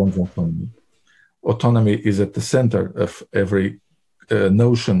one's autonomy. Autonomy is at the center of every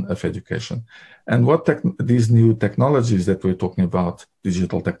notion of education. And what these new technologies that we're talking about,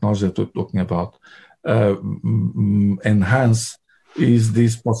 digital technology that we're talking about, enhance is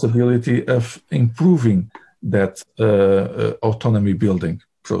this possibility of improving that autonomy building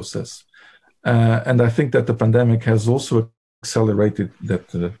process. And I think that the pandemic has also accelerated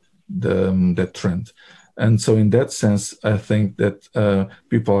that trend. And so in that sense, I think that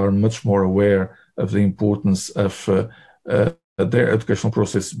people are much more aware of the importance of their educational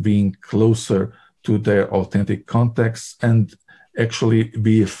process being closer to their authentic context and actually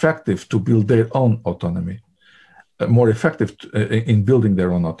be effective to build their own autonomy, more effective in building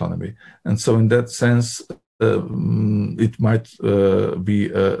their own autonomy. And so in that sense, it might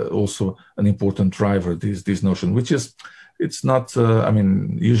be also an important driver, this notion, which is, it's not,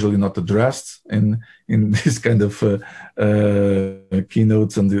 usually not addressed in this kind of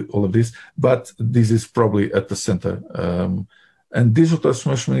keynotes and all of this, but this is probably at the center. And digital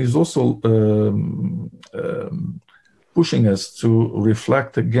transformation is also pushing us to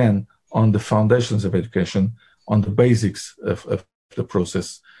reflect again on the foundations of education, on the basics of the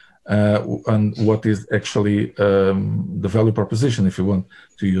process, and what is actually the value proposition, if you want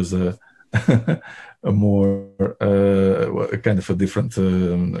to use a more kind of a different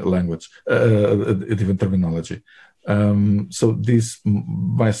language, a different terminology. So this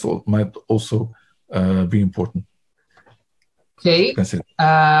might also be important. Okay.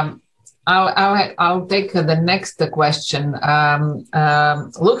 I'll take the next question.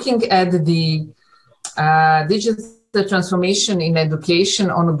 Looking at the digital transformation in education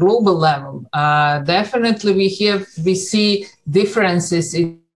on a global level, definitely we see differences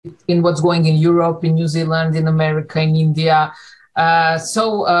in what's going in Europe, in New Zealand, in America, in India.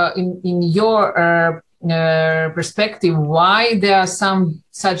 So in your perspective, why there are some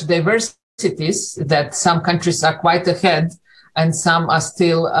such diversities that some countries are quite ahead and some are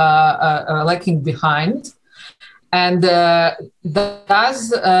still lagging behind? And does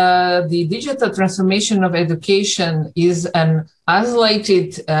the digital transformation of education is an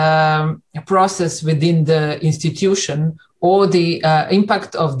isolated process within the institution, or the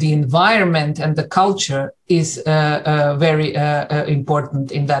impact of the environment and the culture is very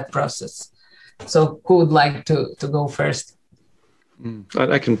important in that process? So who would like to go first?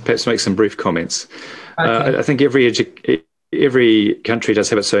 I can perhaps make some brief comments. Okay. I think every country does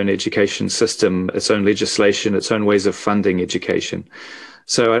have its own education system, its own legislation, its own ways of funding education.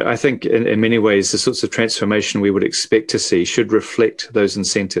 So I think in many ways, the sorts of transformation we would expect to see should reflect those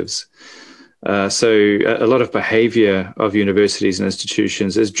incentives. So a lot of behavior of universities and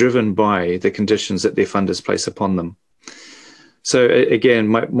institutions is driven by the conditions that their funders place upon them. So again,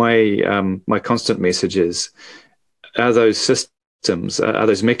 my constant message is, are those systems, are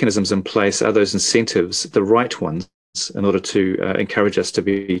those mechanisms in place, are those incentives the right ones in order to encourage us to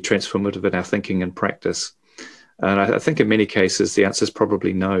be transformative in our thinking and practice? And I think in many cases, the answer is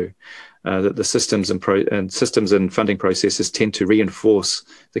probably no, that the systems and funding processes tend to reinforce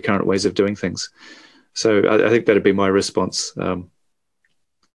the current ways of doing things. So I think that'd be my response.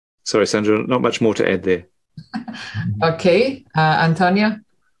 Sorry, Sandra, not much more to add there. Okay, Antonio?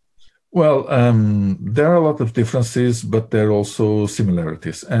 Well, there are a lot of differences, but there are also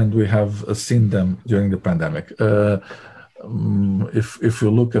similarities, and we have seen them during the pandemic. If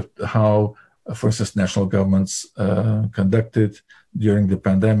you look at how, for instance, national governments conducted during the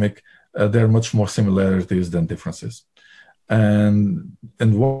pandemic, there are much more similarities than differences. And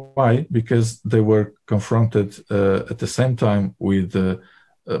why? Because they were confronted at the same time with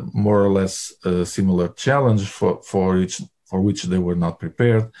more or less a similar challenge for which they were not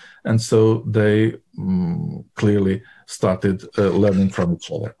prepared. And so they clearly started learning from each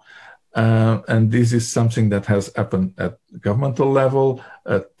other. And this is something that has happened at governmental level,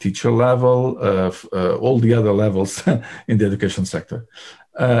 at teacher level, all the other levels in the education sector.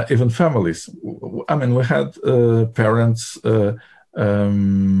 Even families. I mean, we had parents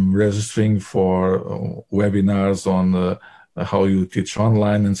registering for webinars on how you teach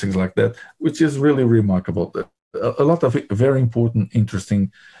online and things like that, which is really remarkable. A lot of very important,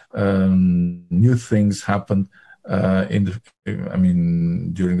 interesting new things happened during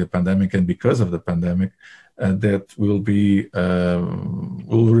the pandemic and because of the pandemic, that will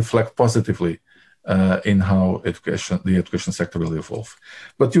reflect positively in how the education sector will evolve.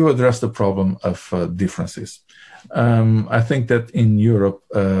 But you address the problem of differences. I think that in Europe,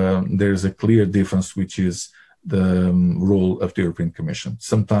 there's a clear difference, which is the role of the European Commission.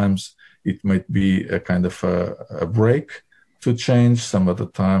 Sometimes it might be a kind of a break to change. Some other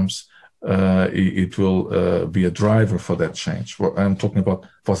times it will be a driver for that change. Well, I'm talking about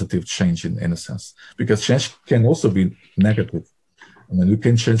positive change in a sense, because change can also be negative. I mean, we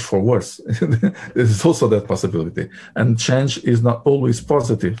can change for worse. There's also that possibility. And change is not always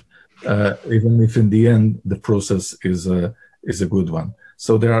positive, even if in the end the process is a good one.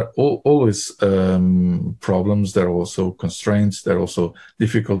 So there are always problems. There are also constraints. There are also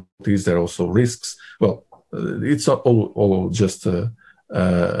difficulties. There are also risks. Well, it's not all just a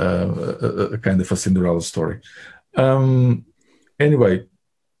kind of a Cinderella story. Anyway,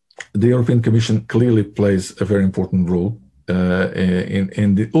 the European Commission clearly plays a very important role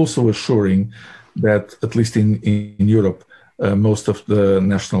in also assuring that, at least in Europe, most of the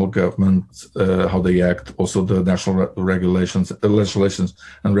national government, how they act, also the national regulations, legislations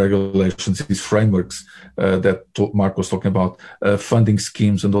and regulations, these frameworks that Mark was talking about, funding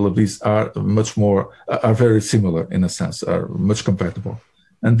schemes and all of these are very similar in a sense, are much compatible.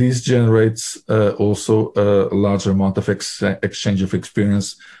 And this generates also a larger amount of exchange of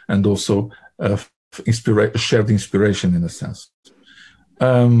experience and also shared inspiration in a sense.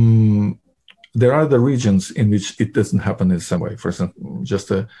 There are the regions in which it doesn't happen in the same way. For example,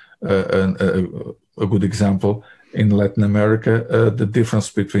 just a good example, in Latin America, the difference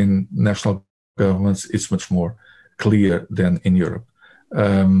between national governments is much more clear than in Europe.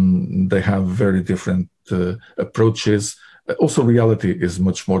 They have very different approaches. Also, reality is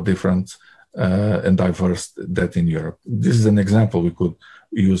much more different and diverse than in Europe. This is an example. We could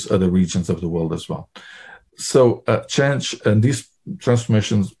use other regions of the world as well. So change and these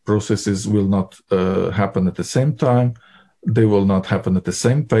transformation processes will not happen at the same time. They will not happen at the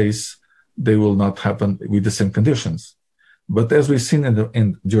same pace. They will not happen with the same conditions. But as we've seen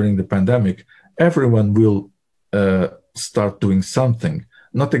during the pandemic, everyone will start doing something,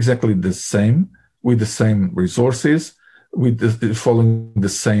 not exactly the same, with the same resources, following the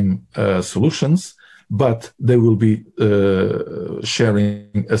same solutions, but they will be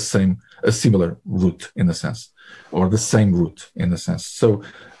sharing a similar route in a sense, or the same route in a sense. So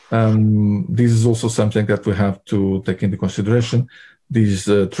this is also something that we have to take into consideration. This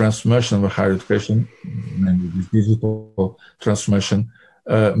transformation of higher education, namely this digital transformation,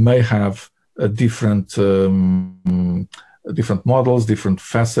 may have different models, different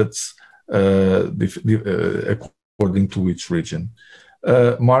facets, according to each region.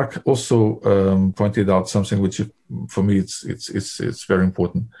 Mark also pointed out something which, for me, it's very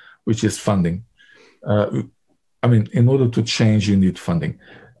important, which is funding. I mean, in order to change, you need funding.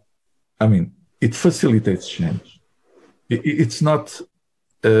 I mean, it facilitates change. It's not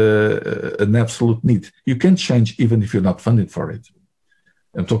an absolute need. You can change even if you're not funded for it.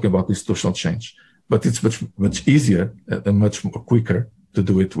 I'm talking about institutional change, but it's much easier and much more quicker to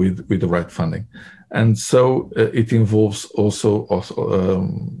do it with the right funding. And so it involves also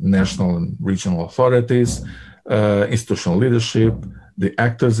national and regional authorities, institutional leadership, the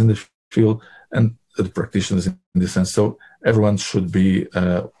actors in the field, and the practitioners in this sense. So everyone should be,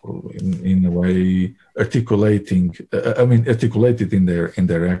 in a way, articulated in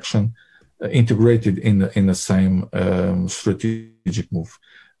their action, integrated in the same strategic move.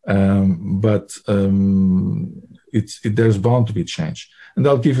 But there's bound to be change. And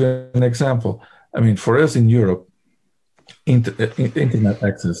I'll give you an example. I mean, for us in Europe, internet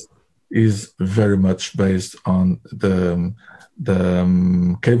access is very much based on the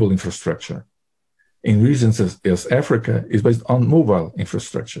cable infrastructure. In regions as Africa, is based on mobile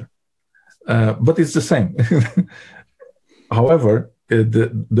infrastructure. But it's the same. However,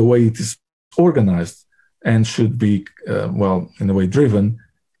 the way it is organized and should be, in a way, driven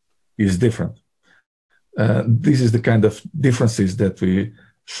is different. This is the kind of differences that we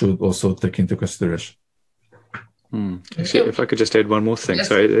should also take into consideration. Actually, if I could just add one more thing. Yes.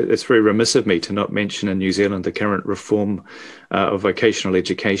 So it's very remiss of me to not mention in New Zealand the current reform of vocational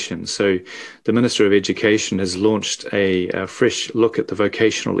education. So the Minister of Education has launched a fresh look at the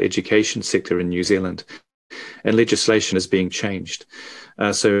vocational education sector in New Zealand, and legislation is being changed.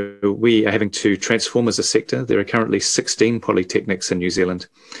 So we are having to transform as a sector. There are currently 16 polytechnics in New Zealand.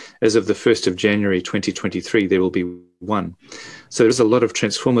 As of the 1st of January 2023, there will be one. So there's a lot of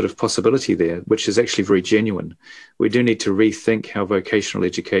transformative possibility there, which is actually very genuine. We do need to rethink how vocational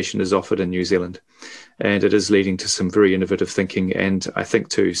education is offered in New Zealand. And it is leading to some very innovative thinking and, I think,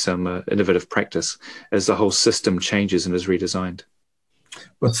 too, some innovative practice as the whole system changes and is redesigned.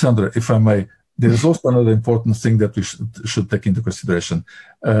 But Sandra, if I may, there's also another important thing that we should take into consideration.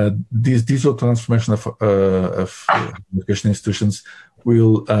 This digital transformation of education institutions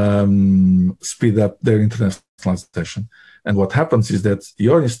will speed up their internationalization. And what happens is that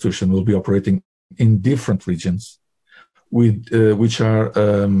your institution will be operating in different regions, which are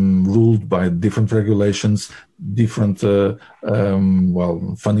ruled by different regulations, different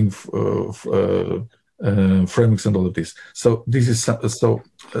funding frameworks, and all of this. So this is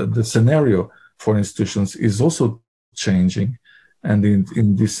the scenario for institutions is also changing, and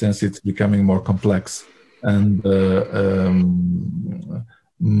in this sense, it's becoming more complex and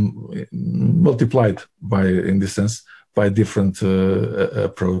multiplied in this sense, by different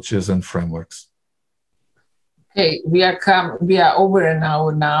approaches and frameworks. Okay, we are over an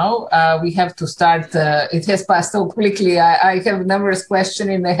hour now. We have to start. It has passed so quickly. I have numerous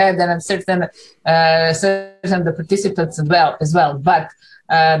questions in my head, and I'm certain the participants as well. But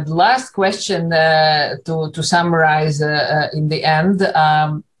the last question to summarize in the end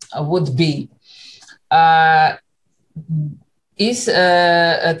would be: is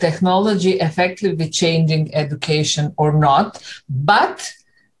technology effectively changing education or not? But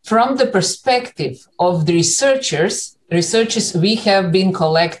from the perspective of the researchers we have been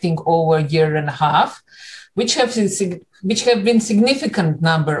collecting over a year and a half, which have been significant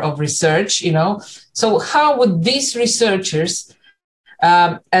number of research, So how would these researchers,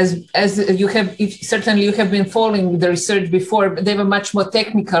 as you have, certainly you have been following the research before, but they were much more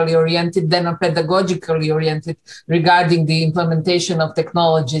technically oriented than pedagogically oriented regarding the implementation of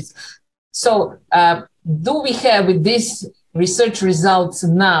technologies. So do we have with these research results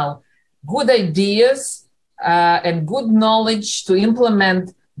now good ideas and good knowledge to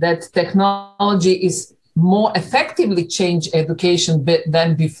implement that technology is more effectively change education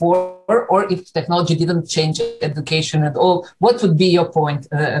than before, or if technology didn't change education at all? What would be your point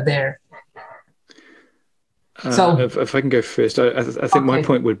there? So, if I can go first, I think my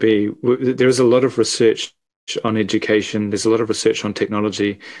point would be there is a lot of research on education. There's a lot of research on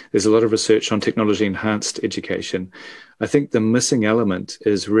technology. There's a lot of research on technology enhanced education. I think the missing element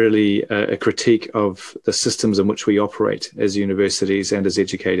is really a critique of the systems in which we operate as universities and as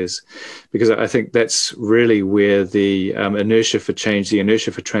educators, because I think that's really where the inertia for change, the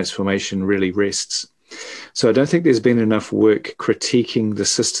inertia for transformation really rests. So I don't think there's been enough work critiquing the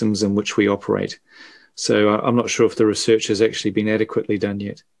systems in which we operate. So I'm not sure if the research has actually been adequately done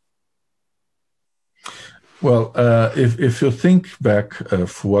yet. Well, if you think back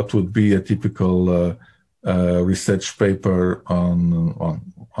of what would be a typical research paper on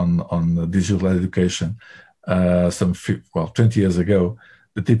digital education, 20 years ago,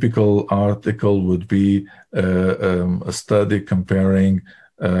 the typical article would be a study comparing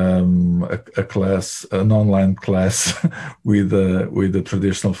a class, an online class, with a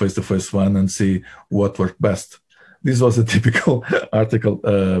traditional face-to-face one, and see what worked best. This was a typical article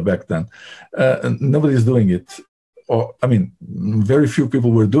back then. Nobody's doing it. Or, I mean, very few people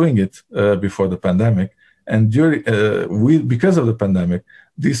were doing it before the pandemic. And because of the pandemic,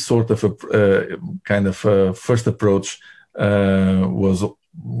 this sort of a first approach was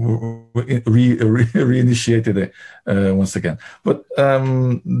reinitiated once again. But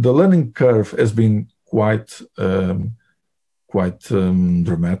the learning curve has been quite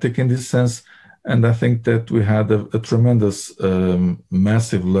dramatic in this sense. And I think that we had a tremendous,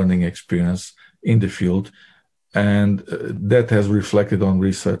 massive learning experience in the field, and that has reflected on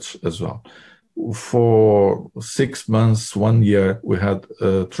research as well. For 6 months, 1 year, we had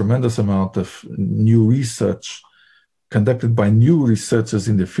a tremendous amount of new research conducted by new researchers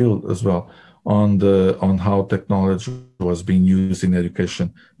in the field as well on how technology was being used in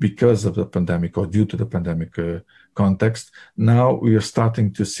education because of the pandemic or due to the pandemic context. Now we are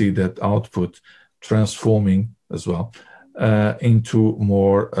starting to see that output transforming as well into a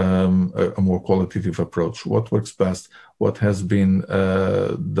more qualitative approach. What works best? What has been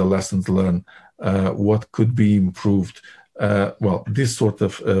the lessons learned? What could be improved? Well, this sort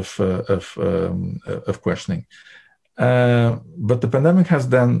of questioning. But the pandemic has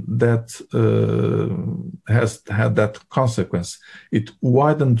done that, has had that consequence. It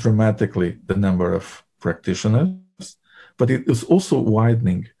widened dramatically the number of practitioners, but it is also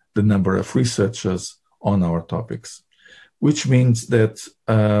widening the number of researchers on our topics, which means that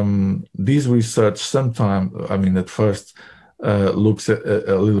this research sometimes, at first, looks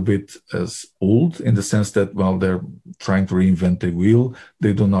a little bit as old in the sense that, well, they're trying to reinvent the wheel.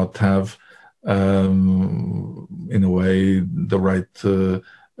 They do not have, in a way, the right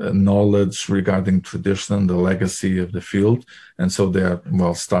knowledge regarding tradition, the legacy of the field. And so they are,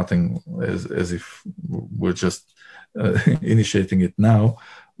 well, starting as if we're just initiating it now.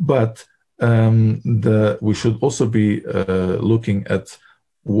 But we should also be looking at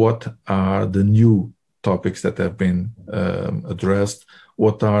what are the new topics that have been addressed,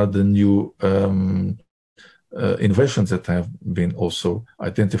 what are the new innovations that have been also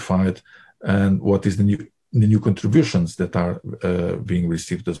identified, and what is the new contributions that are being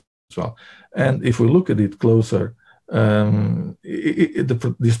received as well. And if we look at it closer,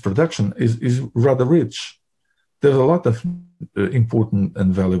 this production is rather rich. There's a lot of important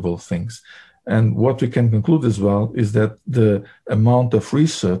and valuable things. And what we can conclude as well is that the amount of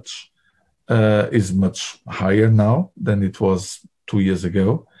research is much higher now than it was 2 years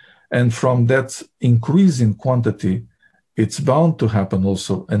ago. And from that increase in quantity, it's bound to happen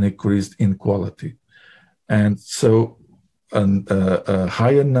also an increase in quality. And so a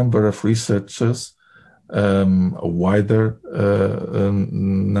higher number of researchers, a wider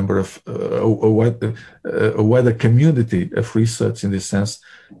number of a wider community of research in this sense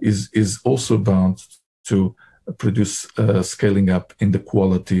is also bound to produce scaling up in the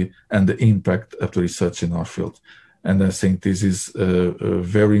quality and the impact of the research in our field. And I think this is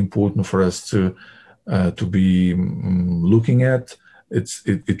very important for us to be looking at.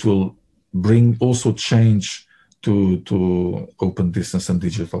 It will bring also change to open distance and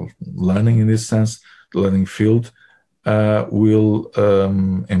digital learning in this sense. learning field will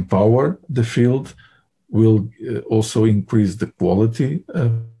empower the field, will also increase the quality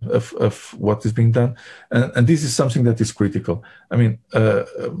of what is being done, and this is something that is critical. I mean,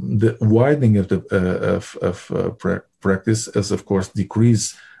 the widening of the practice has, of course,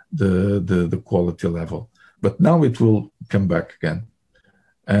 decreased the quality level, but now it will come back again.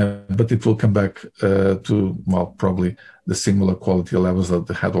 But it will come back to, well, probably the similar quality levels that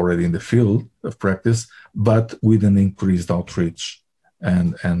they had already in the field of practice, but with an increased outreach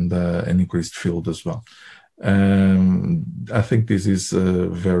and an increased field as well. I think this is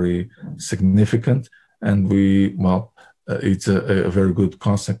very significant, and it's a very good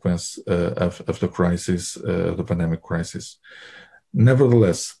consequence of the crisis, the pandemic crisis.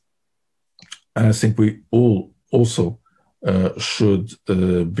 Nevertheless, I think we all also should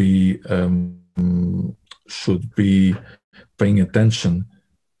be paying attention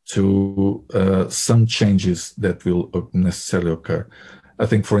to some changes that will necessarily occur. I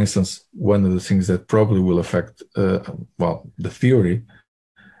think, for instance, one of the things that probably will affect, the theory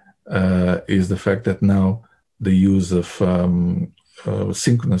is the fact that now the use of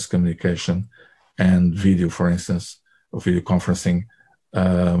synchronous communication and video, for instance, of video conferencing,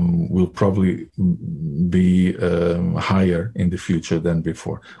 will probably be higher in the future than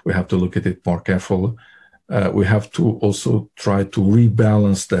before. We have to look at it more carefully. We have to also try to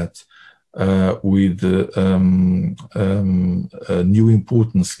rebalance that with new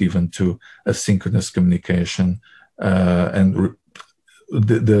importance given to asynchronous communication and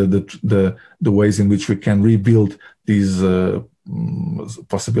the ways in which we can rebuild these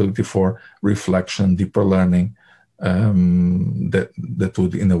possibility for reflection, deeper learning, that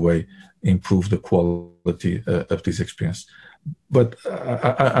would, in a way, improve the quality of this experience. But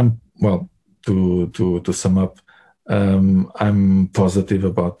to sum up, I'm positive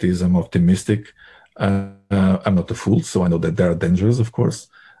about this. I'm optimistic. I'm not a fool, so I know that there are dangers, of course.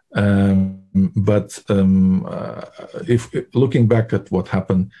 But if looking back at what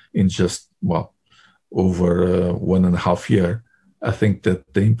happened in just over 1.5 years, I think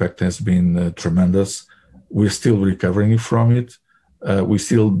that the impact has been tremendous. We're still recovering from it. We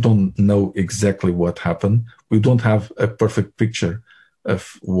still don't know exactly what happened. We don't have a perfect picture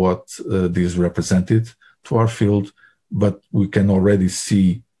of what this represented to our field, but we can already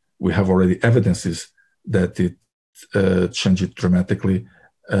see, we have already evidences that it changed it dramatically,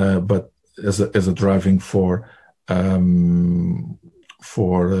 but as a driving for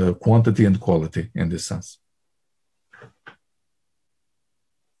quantity and quality in this sense.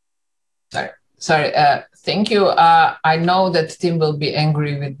 Sorry, thank you. I know that Tim will be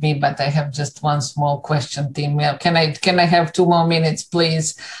angry with me, but I have just one small question, Tim. Can I have 2 more minutes,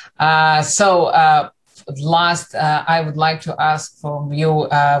 please? Last, I would like to ask from you,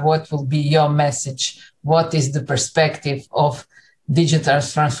 what will be your message? What is the perspective of digital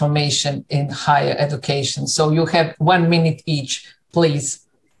transformation in higher education? So you have 1 minute each, please.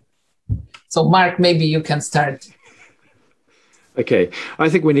 So Mark, maybe you can start. Okay, I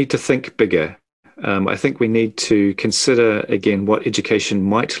think we need to think bigger. I think we need to consider again what education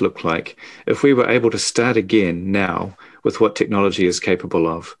might look like if we were able to start again now with what technology is capable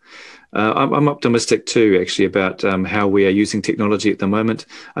of. I'm optimistic too, actually, about how we are using technology at the moment.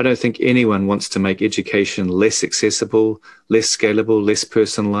 I don't think anyone wants to make education less accessible, less scalable, less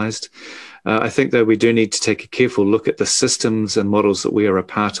personalized. I think, though, we do need to take a careful look at the systems and models that we are a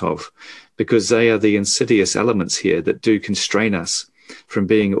part of, because they are the insidious elements here that do constrain us from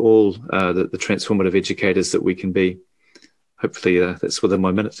being all the transformative educators that we can be. Hopefully that's within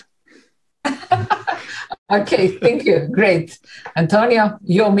my minute. Okay, thank you. Great. Antonio,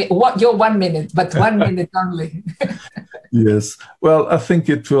 your 1 minute, but 1 minute only. Yes. Well, I think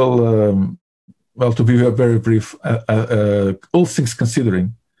it will, to be very brief, all things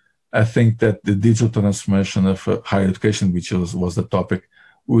considering, I think that the digital transformation of higher education, which was the topic,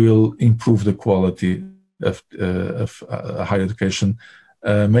 will improve the quality of higher education,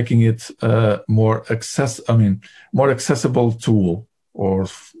 making it more accessible tool, or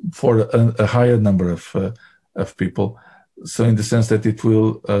for a higher number of people. So in the sense that it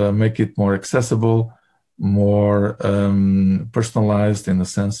will make it more accessible, more personalized in a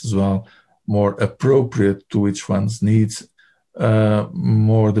sense as well, more appropriate to each one's needs,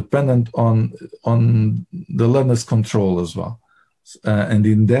 more dependent on the learner's control as well. And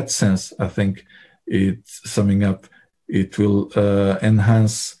in that sense, I think summing up, it will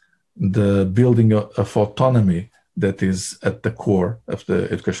enhance the building of autonomy that is at the core of the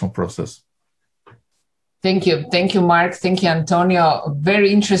educational process. Thank you. Thank you, Mark. Thank you, Antonio.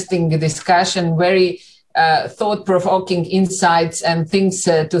 Very interesting discussion, very thought-provoking insights and things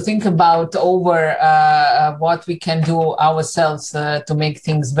to think about over what we can do ourselves to make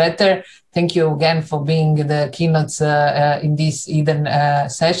things better. Thank you again for being the keynotes in this Eden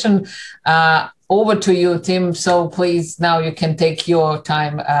session. Over to you, Tim. So please, now you can take your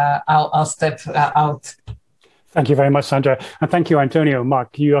time. I'll step out. Thank you very much, Sandra, and thank you, Antonio.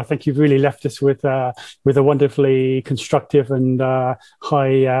 Mark, I think you've really left us with a wonderfully constructive and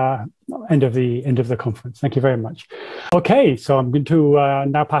high end of the conference. Thank you very much. Okay, so I'm going to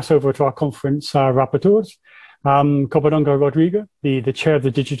now pass over to our conference rapporteurs. Covadonga Rodrigo, the chair of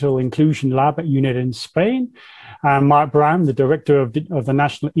the Digital Inclusion Lab at UNED in Spain, and Mark Brown, the director of the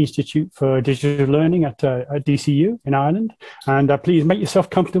National Institute for Digital Learning at DCU in Ireland. And please make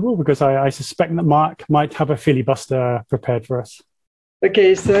yourself comfortable, because I suspect that Mark might have a filibuster prepared for us.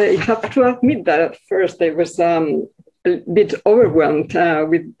 Okay, so I have to admit that at first I was a bit overwhelmed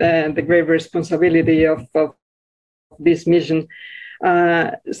with the great responsibility of this mission.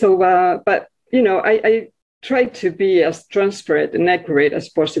 But you know, I tried to be as transparent and accurate as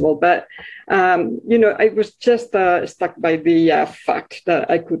possible, but you know, I was just stuck by the fact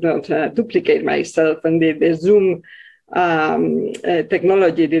that I could not duplicate myself, and the Zoom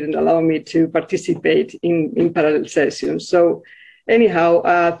technology didn't allow me to participate in parallel sessions. So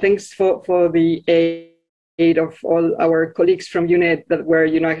anyhow, thanks for the aid of all our colleagues from UNED that were,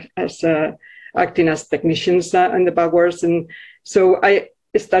 you know, as acting as technicians in the backwards, and so I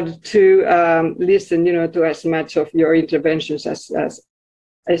started to listen, you know, to as much of your interventions as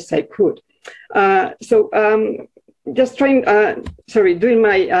I could. Just trying, doing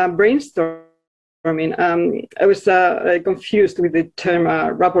my brainstorming, I was confused with the term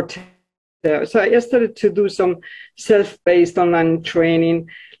rapporteur. So I started to do some self-paced online training,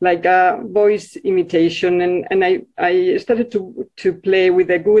 like voice imitation, and I started to play with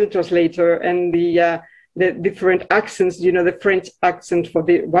the Google Translator and the different accents, you know, the French accent for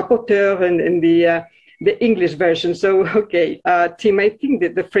the rapporteur and the English version. So, okay, Tim, I think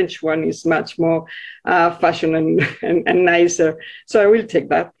that the French one is much more fashion and nicer. So I will take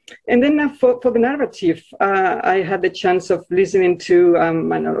that. And then for the narrative, I had the chance of listening to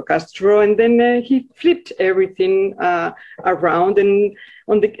Manolo Castro, and then he flipped everything around and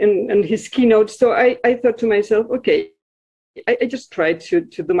on his keynote. So I thought to myself, okay, I just tried to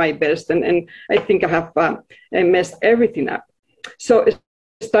do my best, and I think I have messed everything up. So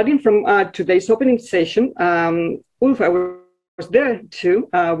starting from today's opening session, Ulf, I was there too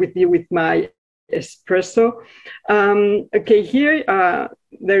with you with my espresso. Okay, here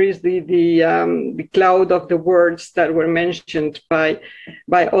there is the cloud of the words that were mentioned by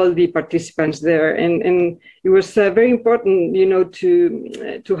all the participants there, and it was very important, you know,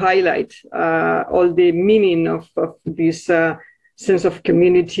 to highlight all the meaning of this sense of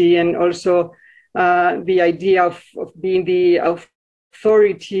community, and also the idea of being the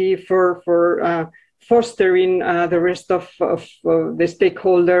authority for fostering the rest of the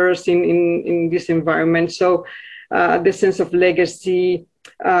stakeholders in this environment. So the sense of legacy,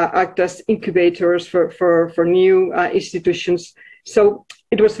 act as incubators for new institutions. So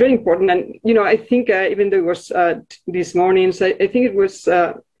it was very important. And, you know, I think even though it was this morning, so I think it was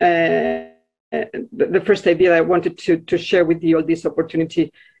the first idea that I wanted to share with you, all this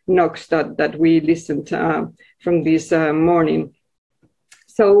opportunity knocks that we listened from this morning.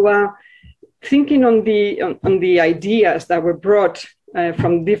 So thinking on the ideas that were brought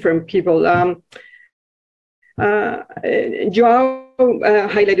from different people, Joao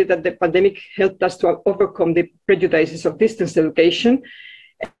highlighted that the pandemic helped us to overcome the prejudices of distance education,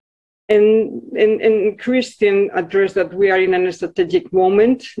 and Christian addressed that we are in a strategic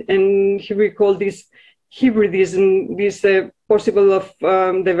moment, and he recalled this hybridism, this possible of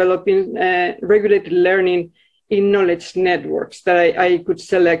developing regulated learning in knowledge networks that I could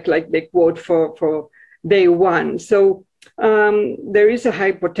select like the quote for day one. So there is a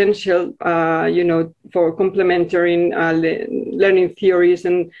high potential, you know, for complementary learning theories.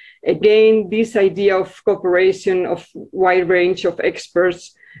 And again, this idea of cooperation of wide range of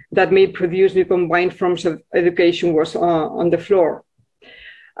experts that may produce new combined forms of education was on the floor.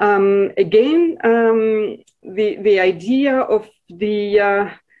 Again, the idea of the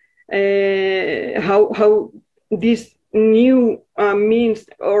how these new means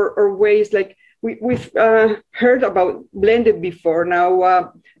or ways, like we've heard about blended before.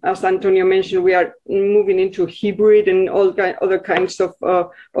 Now, as Antonio mentioned, we are moving into hybrid and all other kinds of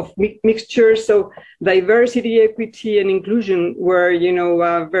mixtures. So diversity, equity, and inclusion were, you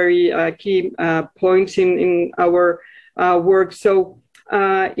know, very key points in our work. So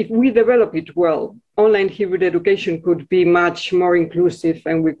if we develop it well online hybrid education could be much more inclusive,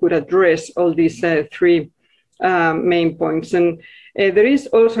 and we could address all these three main points. And there is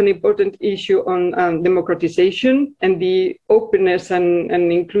also an important issue on democratization, and the openness and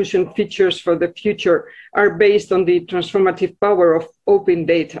inclusion features for the future are based on the transformative power of open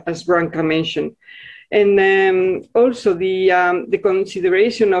data, as Branka mentioned. And also the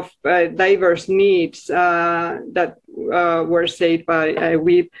consideration of diverse needs that were said by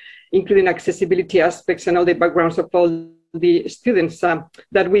WIB, including accessibility aspects and all the backgrounds of all the students,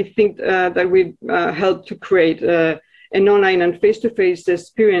 that we think that we help to create an online and face-to-face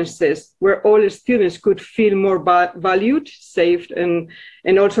experiences where all students could feel more valued, safe, and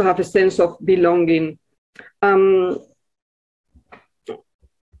also have a sense of belonging.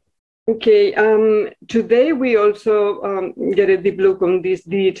 Today we also get a deep look on this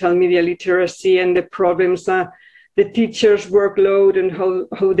digital media literacy and the problems, the teachers' workload and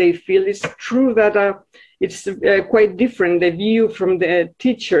how they feel. It's true that it's quite different, the view from the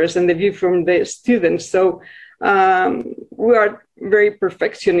teachers and the view from the students. So we are very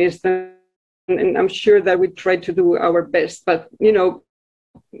perfectionist, and I'm sure that we try to do our best, but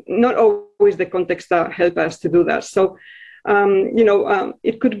not always the context that help us to do that. So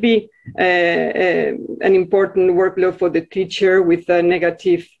it could be an important workload for the teacher with a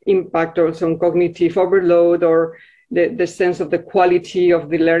negative impact also on cognitive overload, or the sense of the quality of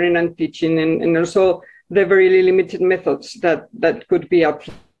the learning and teaching, and also the very limited methods that could be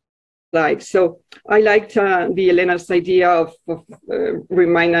applied. So I liked the Elena's idea of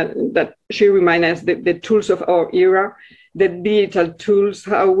that she reminded us the tools of our era, the digital tools,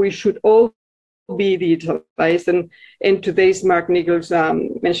 how we should all be digitalized. And today's Mark Nichols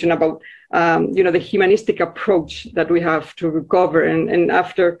mentioned about the humanistic approach that we have to recover, and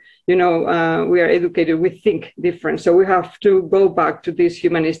after we are educated, we think different. So we have to go back to this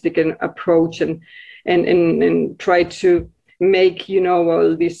humanistic approach and try to make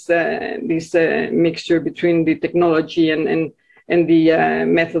all this mixture between the technology and the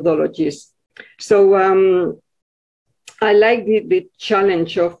methodologies. So I like the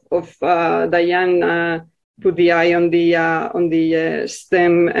challenge of Diane put the eye on the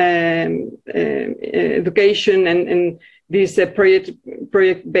STEM education and this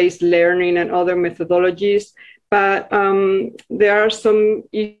project-based learning and other methodologies. But there are some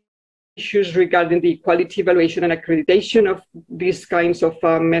issues regarding the quality evaluation and accreditation of these kinds of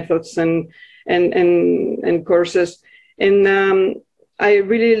methods and courses. And I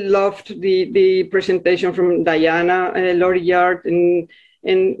really loved the presentation from Diana Lorillard,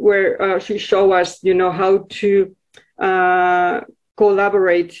 and where she showed us, how to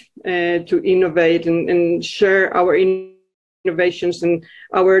collaborate to innovate and share our innovations and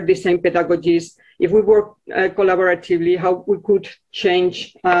our design pedagogies. If we work collaboratively, how we could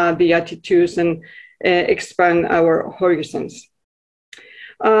change the attitudes and expand our horizons.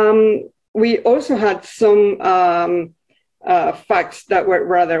 We also had some facts that were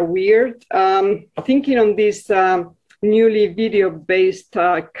rather weird. Thinking on this newly video-based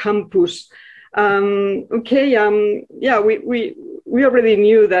campus. We already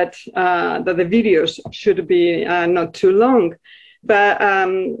knew that the videos should be not too long, but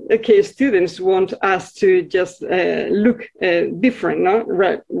students want us to just look different, no?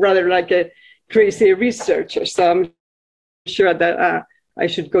 Rather like a crazy researcher. So I'm sure that I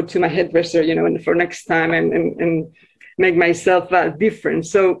should go to my hairdresser, for next time and make myself different.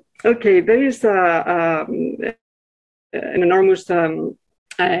 So there is an enormous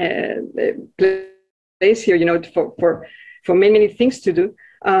place here, for many things to do.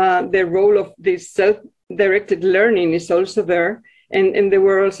 The role of this self-directed learning is also there, and there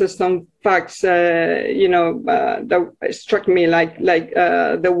were also some facts, that struck me, like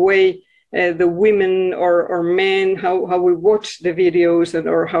the way the women or men, how we watch the videos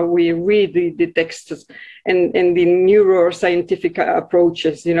or how we read the texts, and the neuroscientific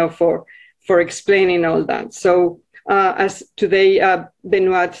approaches, for explaining all that. So as today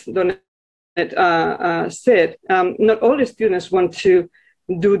Benoit Donet said, not all the students want to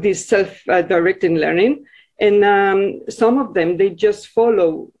do this self-directed learning, and some of them, they just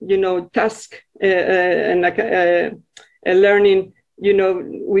follow, task and learning,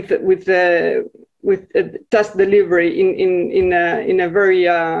 with task delivery in a very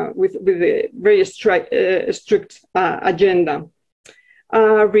with a very strict agenda.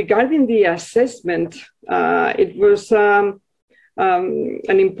 Regarding the assessment, it was an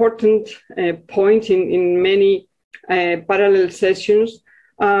important point in many parallel sessions.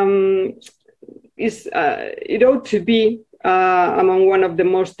 It ought to be among one of the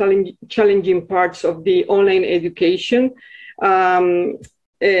most challenging parts of the online education.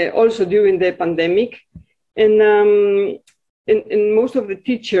 also during the pandemic. And most of the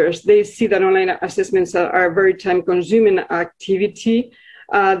teachers, they see that online assessments are a very time-consuming activity.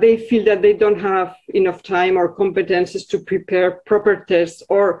 They feel that they don't have enough time or competences to prepare proper tests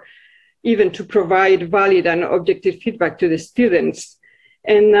or even to provide valid and objective feedback to the students.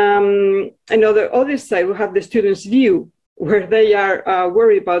 And on the other side, we have the students' view, where they are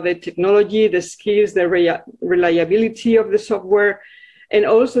worried about the technology, the skills, the reliability of the software. And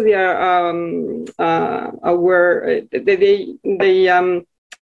also they are aware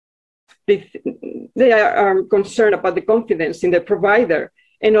they are concerned about the confidence in the provider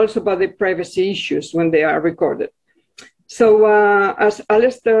and also about the privacy issues when they are recorded. So as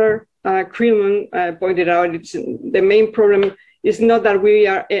Alistair Creelman pointed out, the main problem is not that we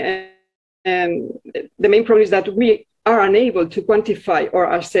are, the main problem is that we are unable to quantify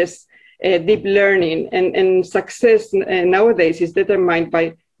or assess deep learning, and success nowadays is determined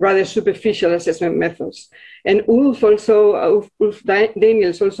by rather superficial assessment methods. And Ulf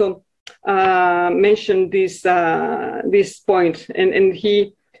Daniels also mentioned this point, and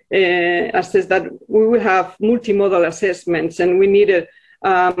he assessed that we will have multimodal assessments, and we need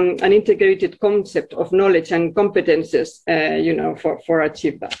an integrated concept of knowledge and competences, for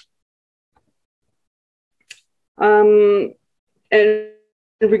achieve that. And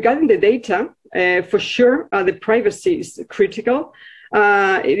regarding the data, for sure, the privacy is critical.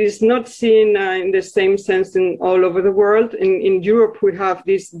 It is not seen in the same sense in all over the world. In Europe, we have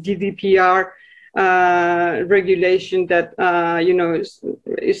this GDPR regulation that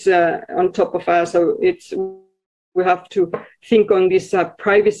is on top of us. So we have to think on this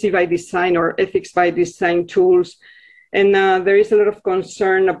privacy by design or ethics by design tools. And there is a lot of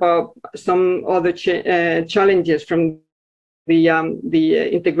concern about some other challenges from the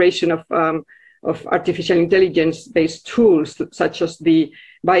integration of artificial intelligence-based tools, such as the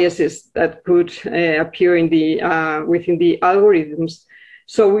biases that could appear in within the algorithms.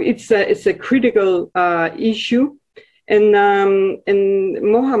 So it's a critical issue. And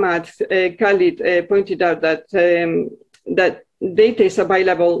Mohammad Khalid pointed out that that data is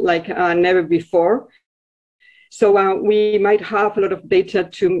available like never before. So we might have a lot of data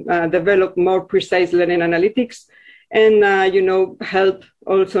to develop more precise learning analytics, and help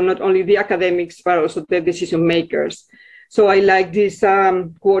also not only the academics but also the decision makers. So I like this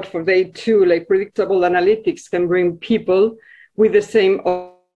quote for day 2, like predictable analytics can bring people with the same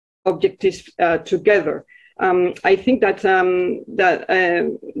objectives together. I think that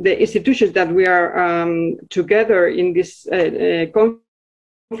the institutions that we are together in this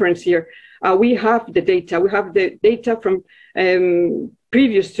conference here, we have the data. We have the data from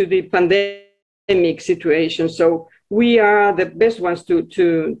previous to the pandemic situation. So we are the best ones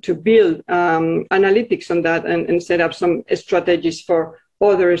to build analytics on that and set up some strategies for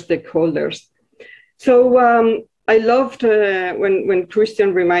other stakeholders. So I loved when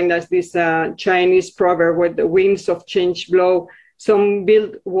Christian reminded us this Chinese proverb where the winds of change blow, some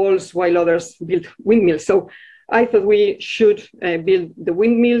build walls while others build windmills. So I thought we should build the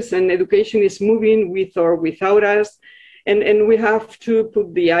windmills, and education is moving with or without us. And we have to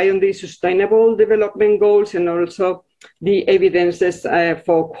put the eye on the sustainable development goals and also the evidences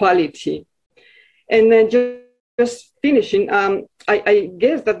for quality. And then just finishing, I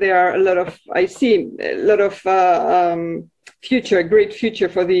guess that there are I see a lot of great future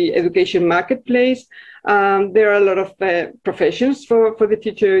for the education marketplace. There are a lot of professions for the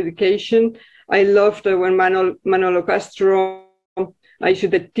teacher education. I loved when Manolo Castro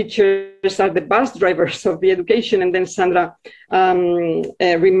issued that teachers are the bus drivers of the education, and then Sandra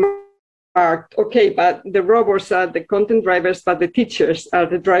remarked, okay, but the robots are the content drivers, but the teachers are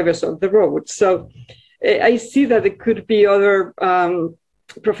the drivers of the robots. So I see that there could be other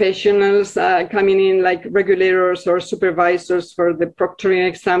professionals coming in, like regulators or supervisors for the proctoring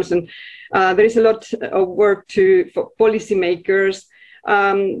exams, and there is a lot of work for policymakers.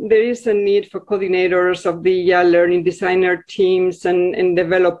 There is a need for coordinators of the learning designer teams and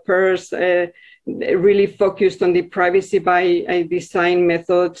developers really focused on the privacy by design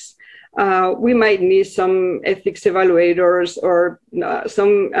methods. We might need some ethics evaluators or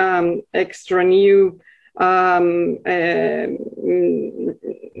some extra new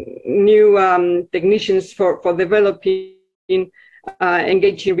technicians for developing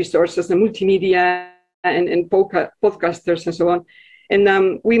engaging resources and multimedia and podcasters and so on.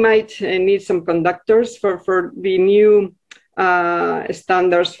 And we might need some conductors for the new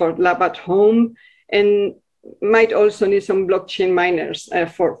standards for lab at home, and might also need some blockchain miners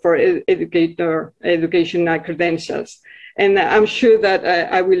for education credentials. And I'm sure that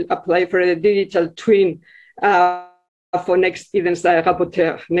I will apply for a digital twin for next Eden's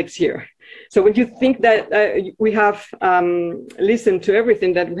rapporteur next year. So when you think that we have listened to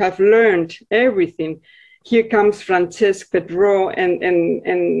everything, that we have learned everything, here comes Francesc Pedro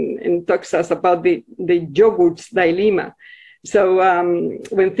and talks us about the yogurt's dilemma. So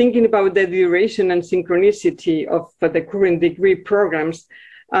when thinking about the duration and synchronicity of the current degree programs,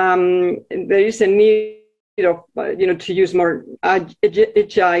 there is a need of, to use more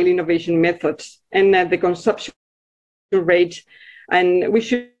agile innovation methods and the consumption rate, and we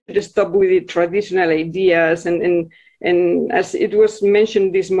should stop with the traditional ideas. And as it was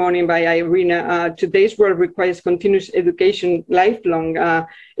mentioned this morning by Irina, today's world requires continuous education, lifelong,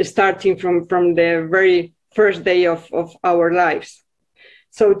 starting from the very first day of our lives.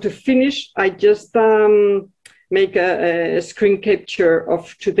 So to finish, I just make a screen capture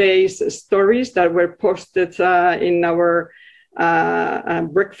of today's stories that were posted in our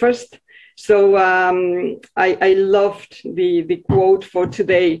breakfast. So I loved the quote for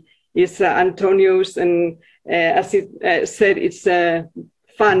today is Antonio's, and as it said, it's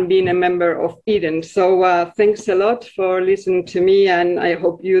fun being a member of Eden. So thanks a lot for listening to me, and I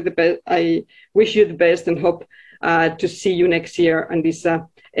hope you the best. I wish you the best and hope to see you next year on this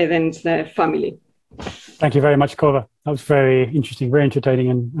Eden's family. Thank you very much, Kova. That was very interesting, very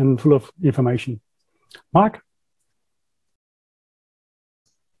entertaining, and full of information. Mark?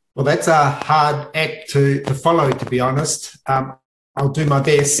 Well, that's a hard act to follow, to be honest. I'll do my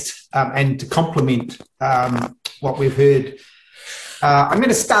best and to complement what we've heard. I'm going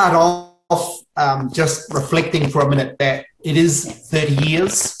to start off just reflecting for a minute that it is 30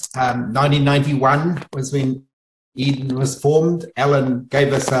 years. 1991 was when Eden was formed. Alan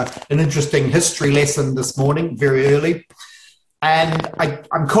gave us an interesting history lesson this morning, very early. And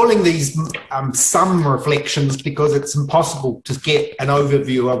I'm calling these some reflections because it's impossible to get an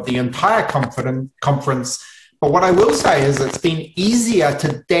overview of the entire conference. But what I will say is it's been easier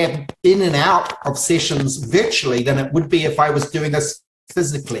to dab in and out of sessions virtually than it would be if I was doing this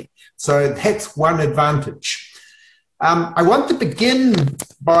physically. So that's one advantage. I want to begin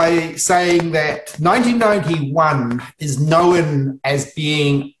by saying that 1991 is known as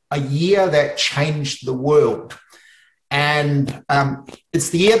being a year that changed the world. And it's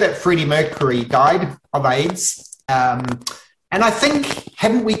the year that Freddie Mercury died of AIDS. And I think,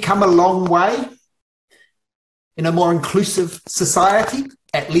 haven't we come a long way in a more inclusive society,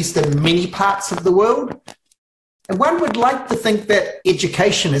 at least in many parts of the world? And one would like to think that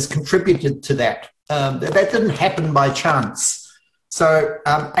education has contributed to that. That didn't happen by chance. So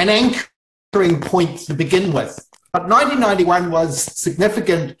an anchoring point to begin with. But 1991 was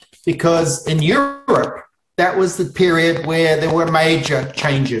significant because in Europe, that was the period where there were major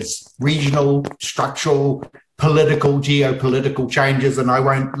changes, regional, structural, political, geopolitical changes, and I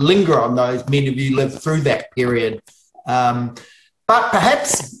won't linger on those. Many of you lived through that period. But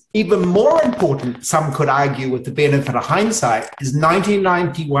perhaps even more important, some could argue with the benefit of hindsight, is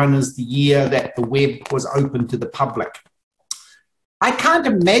 1991 is the year that the web was open to the public. I can't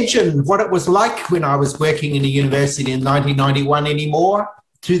imagine what it was like when I was working in a university in 1991 anymore,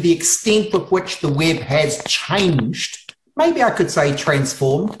 to the extent with which the web has changed. Maybe I could say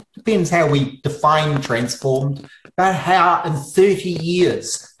transformed, depends how we define transformed, but how in 30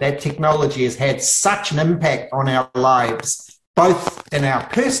 years that technology has had such an impact on our lives, both in our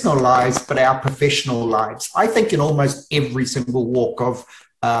personal lives, but our professional lives. I think in almost every single walk of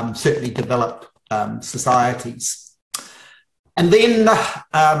certainly developed societies. And then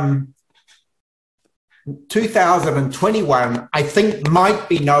 2021, I think, might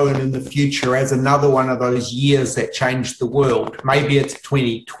be known in the future as another one of those years that changed the world. Maybe it's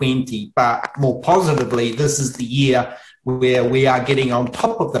 2020, but more positively, this is the year where we are getting on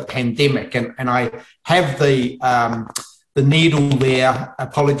top of the pandemic. And I have the needle there.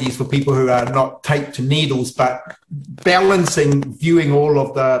 Apologies for people who are not taped to needles, but balancing, viewing all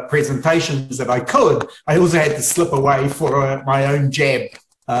of the presentations that I could, I also had to slip away for my own jab.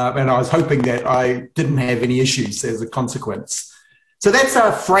 And I was hoping that I didn't have any issues as a consequence. So that's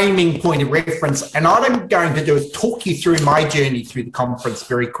a framing point of reference. And what I'm going to do is talk you through my journey through the conference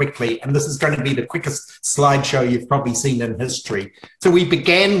very quickly. And this is going to be the quickest slideshow you've probably seen in history. So we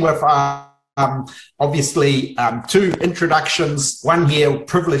began with obviously two introductions. One here,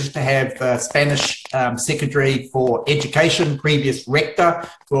 privileged to have the Spanish Secretary for Education, previous rector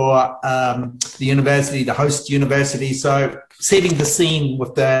for the university, the host university. So setting the scene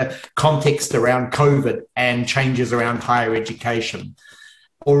with the context around COVID and changes around higher education.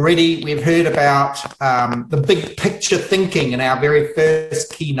 Already we've heard about the big picture thinking in our very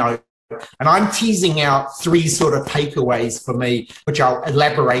first keynote. And I'm teasing out three sort of takeaways for me, which I'll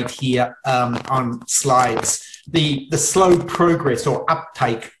elaborate here on slides. the slow progress or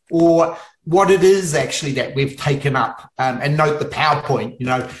uptake, or what it is actually that we've taken up. And note the PowerPoint,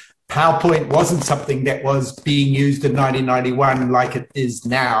 PowerPoint wasn't something that was being used in 1991 like it is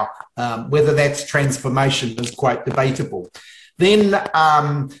now. Whether that's transformation is quite debatable. Then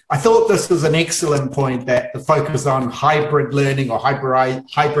I thought this was an excellent point, that the focus on hybrid learning or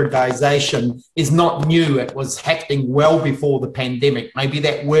hybridization is not new. It was happening well before the pandemic. Maybe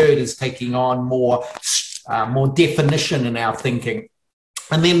that word is taking on more definition in our thinking.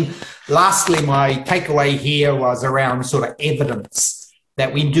 And then lastly, my takeaway here was around sort of evidence,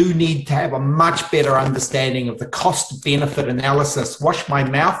 that we do need to have a much better understanding of the cost-benefit analysis. Wash my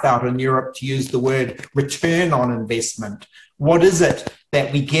mouth out in Europe to use the word return on investment. What is it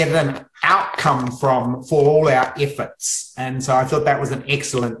that we get an outcome from for all our efforts? And so I thought that was an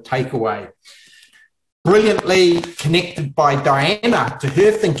excellent takeaway. Brilliantly connected by Diana to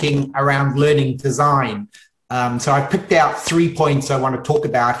her thinking around learning design. So I picked out 3 points I want to talk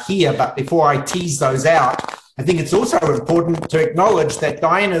about here, but before I tease those out, I think it's also important to acknowledge that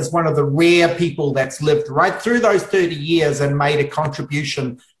Diana is one of the rare people that's lived right through those 30 years and made a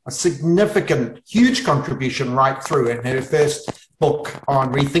contribution, a significant, huge contribution right through. And her first book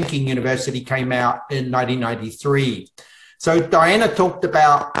on rethinking university came out in 1993. So Diana talked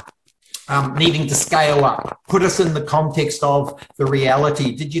about needing to scale up, put us in the context of the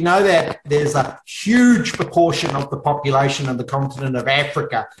reality. Did you know that there's a huge proportion of the population of the continent of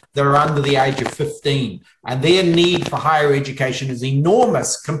Africa that are under the age of 15, and their need for higher education is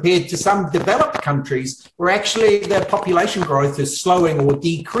enormous compared to some developed countries where actually their population growth is slowing or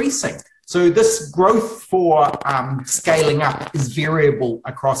decreasing. So this growth for scaling up is variable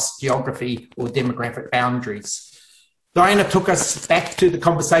across geography or demographic boundaries. Diana took us back to the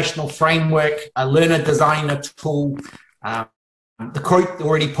conversational framework, a learner designer tool. The quote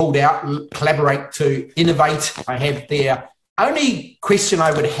already pulled out, collaborate to innovate, I have there. Only question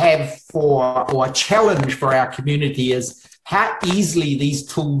I would have or a challenge for our community is how easily these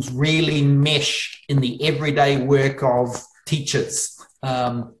tools really mesh in the everyday work of teachers.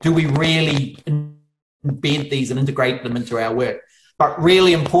 Do we really embed these and integrate them into our work? But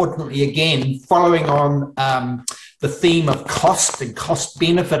really importantly, again, following on the theme of cost and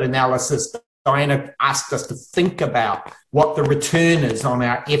cost-benefit analysis, Diana asked us to think about what the return is on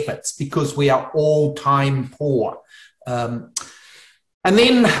our efforts because we are all time poor. And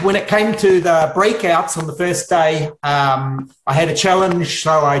then when it came to the breakouts on the first day, I had a challenge,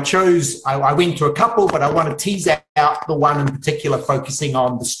 so I went to a couple, but I want to tease out the one in particular focusing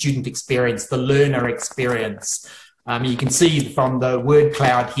on the student experience, the learner experience. You can see from the word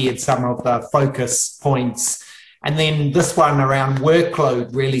cloud here some of the focus points. And then this one around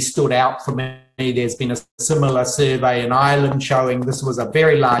workload really stood out for me. There's been a similar survey in Ireland showing, this was a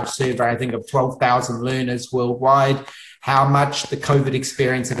very large survey, I think of 12,000 learners worldwide, how much the COVID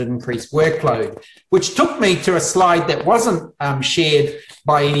experience had increased workload, which took me to a slide that wasn't shared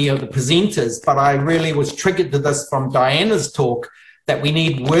by any of the presenters, but I really was triggered to this from Diana's talk, that we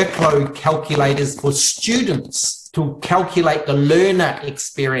need workload calculators for students to calculate the learner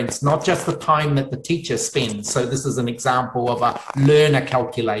experience, not just the time that the teacher spends. So this is an example of a learner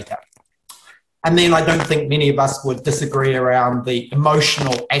calculator. And then I don't think many of us would disagree around the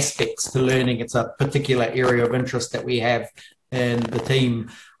emotional aspects to learning. It's a particular area of interest that we have in the team.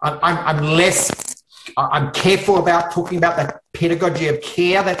 I'm careful about talking about the pedagogy of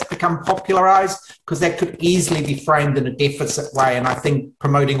care that's become popularized because that could easily be framed in a deficit way. And I think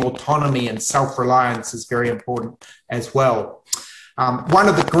promoting autonomy and self-reliance is very important as well. One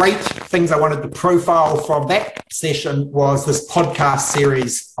of the great things I wanted to profile from that session was this podcast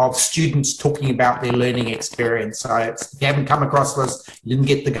series of students talking about their learning experience. So if you haven't come across this, you didn't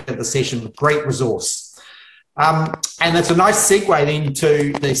get to go to the session, great resource. And it's a nice segue then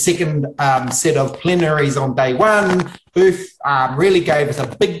to the second set of plenaries on day one. Booth really gave us a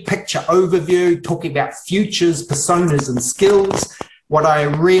big picture overview, talking about futures, personas and skills. What I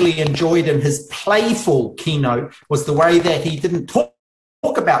really enjoyed in his playful keynote was the way that he didn't talk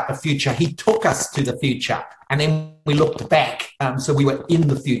about the future, he took us to the future and then we looked back, so we were in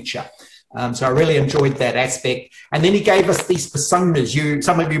the future. So I really enjoyed that aspect. And then he gave us these personas.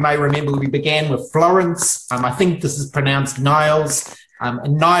 Some of you may remember we began with Florence. I think this is pronounced Niles.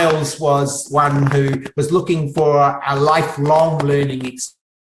 And Niles was one who was looking for a lifelong learning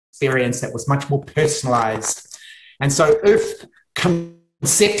experience that was much more personalized. And so Ulf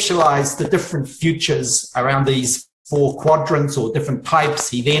conceptualized the different futures around these 4 quadrants or different types.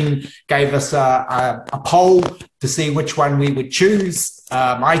 He then gave us a poll to see which one we would choose.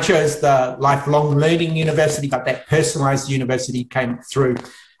 I chose the lifelong learning university, but that personalized university came through.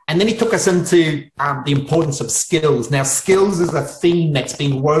 And then he took us into the importance of skills. Now, skills is a theme that's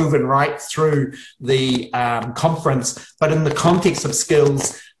been woven right through the conference, but in the context of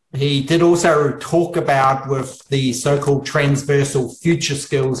skills, he did also talk about with the so-called transversal future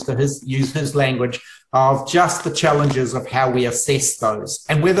skills, to use his language, of just the challenges of how we assess those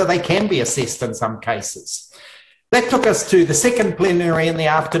and whether they can be assessed in some cases. That took us to the second plenary in the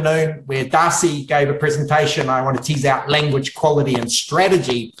afternoon, where Darcy gave a presentation. I want to tease out language quality and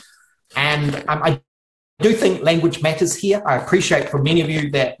strategy. And I do think language matters here. I appreciate for many of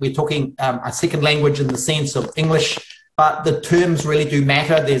you that we're talking a second language in the sense of English, but the terms really do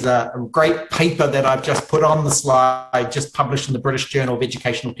matter. There's a great paper that I've just put on the slide, just published in the British Journal of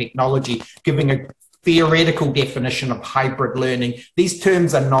Educational Technology, giving a theoretical definition of hybrid learning. These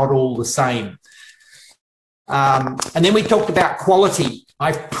terms are not all the same. And then we talked about quality.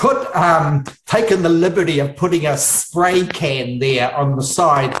 I've taken the liberty of putting a spray can there on the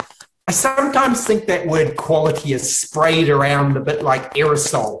side. I sometimes think that word quality is sprayed around a bit like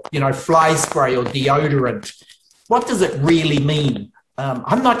aerosol, you know, fly spray or deodorant. What does it really mean?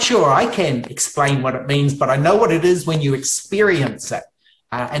 I'm not sure I can explain what it means, but I know what it is when you experience it.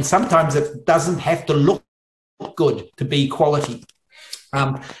 And sometimes it doesn't have to look good to be quality.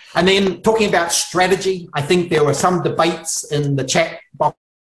 And then talking about strategy, I think there were some debates in the chat box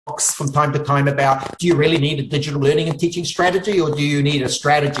from time to time about, do you really need a digital learning and teaching strategy, or do you need a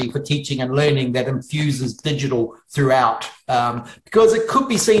strategy for teaching and learning that infuses digital throughout? Because it could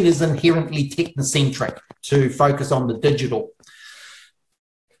be seen as inherently technocentric to focus on the digital.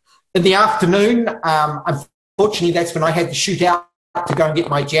 In the afternoon, unfortunately, that's when I had to shoot out to go and get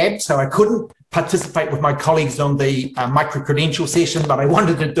my jab, so I couldn't participate with my colleagues on the micro-credential session, but I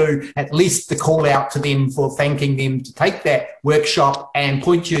wanted to do at least the call out to them for thanking them to take that workshop and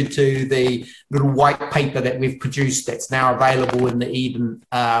point you to the little white paper that we've produced that's now available in the Eden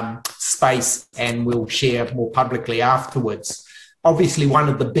space, and we'll share more publicly afterwards. Obviously, one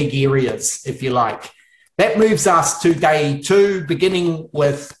of the big areas, if you like. That moves us to day 2, beginning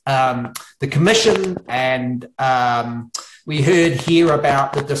with the commission, and we heard here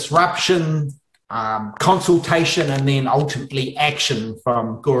about the disruption, consultation, and then ultimately action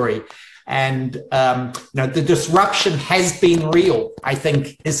from Guri. And you know, the disruption has been real, I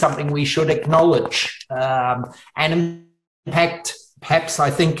think, is something we should acknowledge. And in fact, perhaps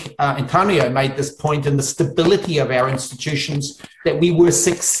I think Antonio made this point in the stability of our institutions, that we were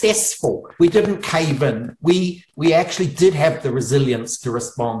successful. We didn't cave in. We actually did have the resilience to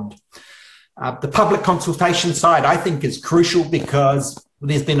respond. The public consultation side, I think, is crucial because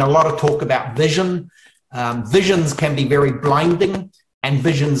there's been a lot of talk about vision. Visions can be very blinding, and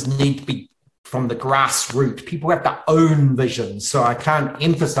visions need to be from the grassroots. People have to own visions. So I can't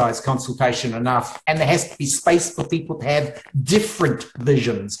emphasize consultation enough. And there has to be space for people to have different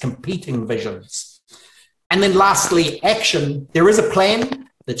visions, competing visions. And then lastly, action. There is a plan.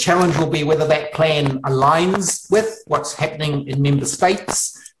 The challenge will be whether that plan aligns with what's happening in member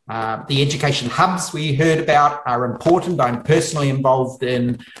states. The education hubs we heard about are important. I'm personally involved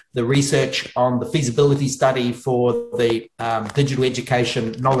in the research on the feasibility study for the digital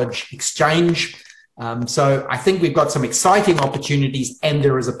education knowledge exchange. So I think we've got some exciting opportunities, and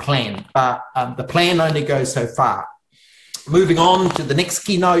there is a plan, but the plan only goes so far. Moving on to the next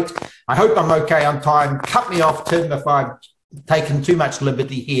keynote. I hope I'm okay on time. Cut me off, Tim, if I've taken too much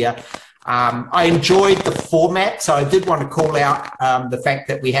liberty here. I enjoyed the format, so I did want to call out the fact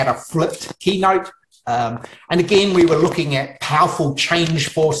that we had a flipped keynote. And again, we were looking at powerful change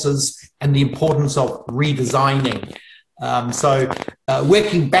forces and the importance of redesigning. So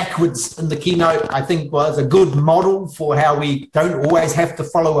working backwards in the keynote, I think, was a good model for how we don't always have to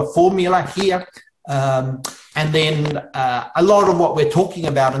follow a formula here. And then a lot of what we're talking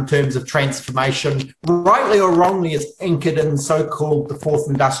about in terms of transformation, rightly or wrongly, is anchored in so-called the fourth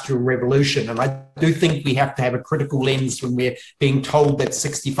industrial revolution. And I do think we have to have a critical lens when we're being told that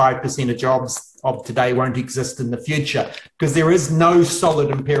 65% of jobs of today won't exist in the future, because there is no solid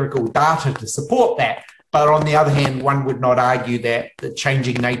empirical data to support that. But on the other hand, one would not argue that the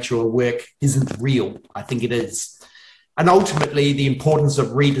changing nature of work isn't real. I think it is. And ultimately, the importance of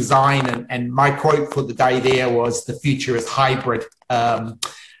redesign, and my quote for the day there was, the future is hybrid, and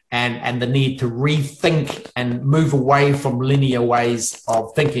the need to rethink and move away from linear ways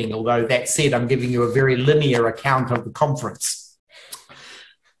of thinking. Although that said, I'm giving you a very linear account of the conference.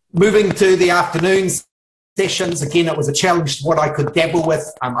 Moving to the afternoon sessions, again, it was a challenge to what I could dabble with.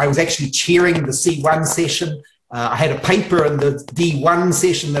 I was actually chairing the C1 session. I had a paper in the D1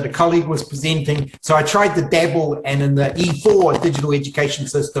 session that a colleague was presenting. So I tried to dabble, and in the E4 digital education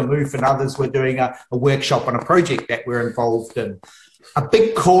system, Oof and others were doing a workshop on a project that we're involved in. A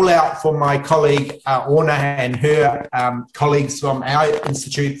big call out for my colleague Orna and her colleagues from our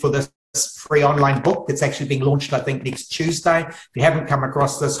institute for this free online book. It's actually being launched, I think, next Tuesday. If you haven't come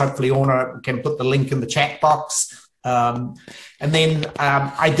across this, hopefully Orna can put the link in the chat box. And then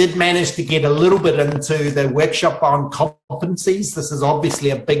I did manage to get a little bit into the workshop on competencies. This is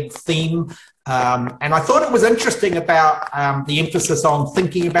obviously a big theme. And I thought it was interesting about the emphasis on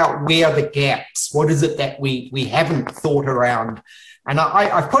thinking about where are the gaps. What is it that we haven't thought around? And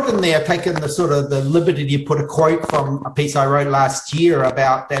I put in there, taken the sort of the liberty to put a quote from a piece I wrote last year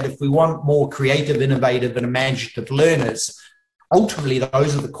about that if we want more creative, innovative and imaginative learners, ultimately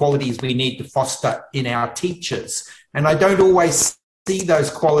those are the qualities we need to foster in our teachers. And I don't always see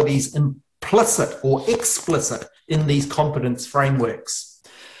those qualities implicit or explicit in these competence frameworks.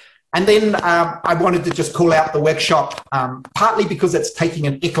 And then I wanted to just call out the workshop, partly because it's taking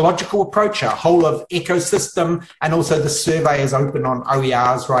an ecological approach, a whole of ecosystem, and also the survey is open on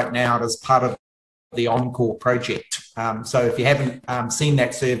OERs right now as part of the Encore project. So if you haven't seen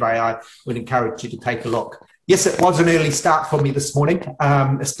that survey, I would encourage you to take a look. Yes, it was an early start for me this morning,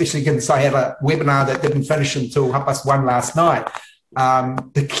 especially since I had a webinar that didn't finish until 1:30 last night.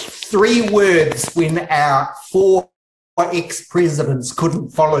 The 3 words when our 4 ex-presidents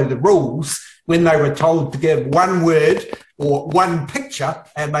couldn't follow the rules when they were told to give 1 word or 1 picture,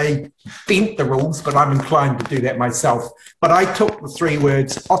 and they bent the rules, but I'm inclined to do that myself. But I took the 3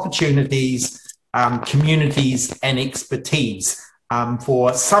 words: opportunities, communities, and expertise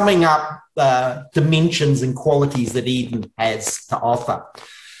for summing up the dimensions and qualities that Eden has to offer.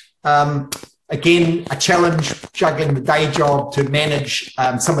 Again, a challenge juggling the day job to manage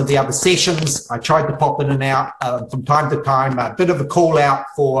some of the other sessions. I tried to pop in and out from time to time, a bit of a call out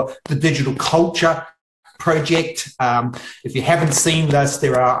for the digital culture project. If you haven't seen this,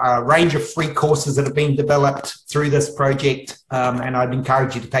 there are a range of free courses that have been developed through this project, and I'd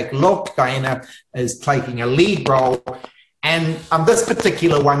encourage you to take a look. Diana is taking a lead role. And this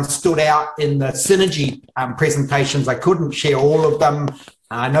particular one stood out in the synergy presentations. I couldn't share all of them.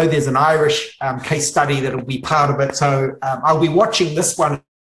 I know there's an Irish case study that will be part of it. So I'll be watching this one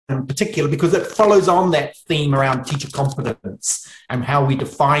in particular because it follows on that theme around teacher competence and how we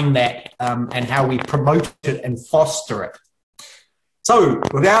define that and how we promote it and foster it. So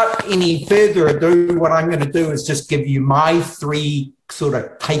without any further ado, what I'm going to do is just give you my 3 sort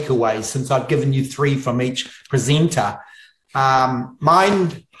of takeaways, since I've given you 3 from each presenter.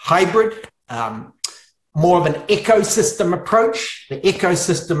 Mind hybrid, more of an ecosystem approach. The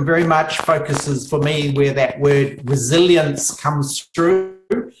ecosystem very much focuses for me where that word resilience comes through.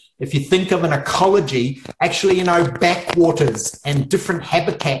 If you think of an ecology, actually, you know, backwaters and different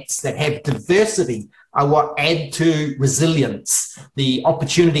habitats that have diversity are what add to resilience, the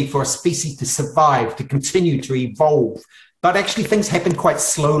opportunity for a species to survive, to continue to evolve. But actually things happen quite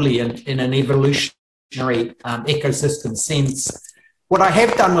slowly in an evolutionary ecosystem sense. What I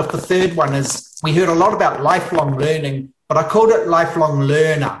have done with the 3rd one is we heard a lot about lifelong learning, but I called it lifelong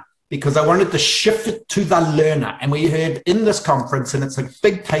learner because I wanted to shift it to the learner. And we heard in this conference, and it's a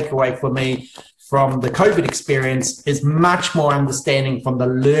big takeaway for me from the COVID experience, is much more understanding from the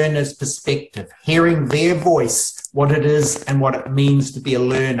learner's perspective, hearing their voice, what it is and what it means to be a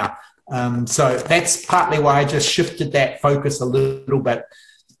learner. So that's partly why I just shifted that focus a little bit.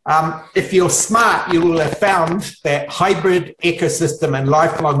 If you're smart, you will have found that hybrid, ecosystem and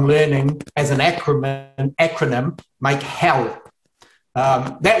lifelong learning as an acronym make HELL.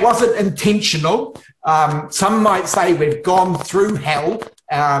 That wasn't intentional. Some might say we've gone through hell,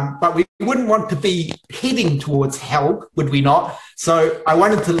 but we wouldn't want to be heading towards hell, would we not? So I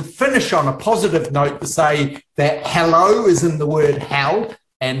wanted to finish on a positive note to say that hello is in the word hell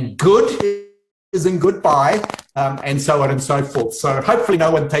and good is in goodbye, and so on and so forth. So hopefully no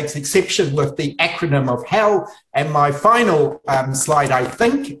one takes exception with the acronym of HELL. And my final slide, I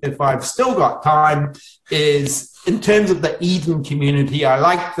think, if I've still got time, is in terms of the Eden community. I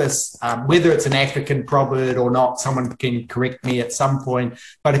like this, whether it's an African proverb or not, someone can correct me at some point.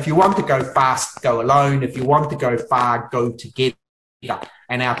 But if you want to go fast, go alone. If you want to go far, go together.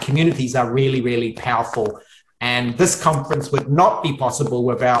 And our communities are really, really powerful. And this conference would not be possible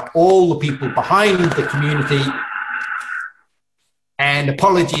without all the people behind the community. And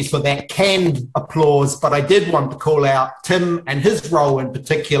apologies for that canned applause, but I did want to call out Tim and his role in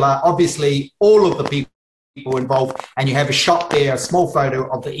particular. Obviously, all of the people involved, and you have a shot there, a small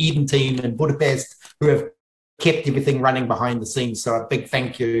photo of the Eden team in Budapest who have kept everything running behind the scenes. So a big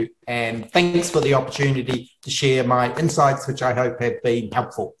thank you, and thanks for the opportunity to share my insights, which I hope have been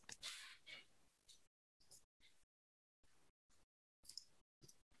helpful.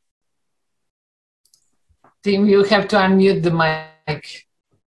 Tim, you have to unmute the mic.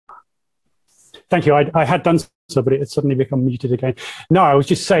 Thank you. I had done so, but it had suddenly become muted again. No, I was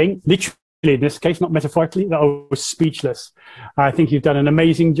just saying, literally in this case, not metaphorically, that I was speechless. I think you've done an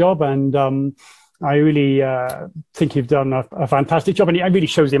amazing job, and I really think you've done a fantastic job, and it really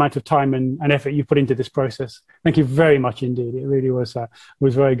shows the amount of time and effort you put into this process. Thank you very much indeed. It really was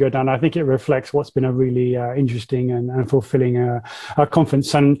very good, and I think it reflects what's been a really interesting and fulfilling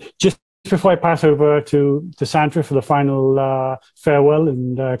conference. And just before I pass over to Sandra for the final farewell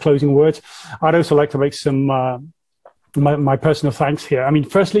and closing words, I'd also like to make some my personal thanks here. I mean,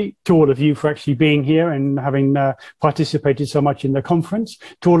 firstly, to all of you for actually being here and having participated so much in the conference,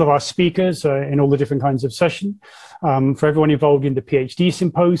 to all of our speakers in all the different kinds of sessions, for everyone involved in the PhD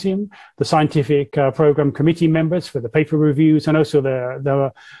symposium, the scientific program committee members for the paper reviews, and also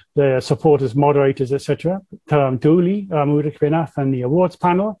the supporters, moderators, etc. Tuli, Murikvenath, and the awards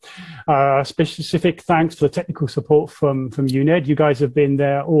panel. Specific thanks for the technical support from UNED. You guys have been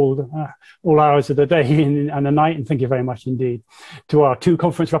there all hours of the day and the night, and thank you very much indeed. To our two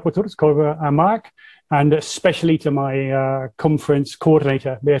conference rapporteurs, Cora and Mark, and especially to my conference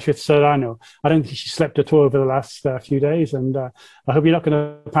coordinator, Beatriz Serrano. I don't think she slept at all over the last few days, and I hope you're not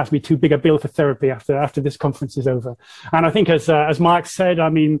going to pass me too big a bill for therapy after this conference is over. And I think, as Mark said, I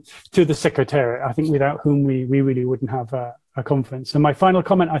mean, to the secretariat, I think without whom we really wouldn't have a conference. And my final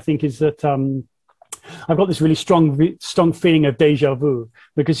comment, I think, is that I've got this really strong feeling of deja vu,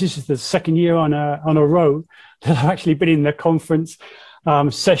 because this is the second year on a row that I've actually been in the conference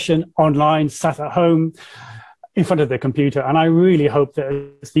session online, sat at home in front of the computer. And I really hope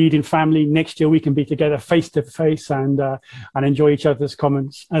that as the Eden family, next year we can be together face to face and enjoy each other's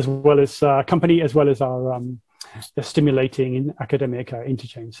comments, as well as company, as well as our stimulating academic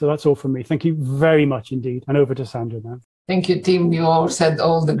interchange. So that's all from me. Thank you very much indeed. And over to Sandra now. Thank you, Tim. You all said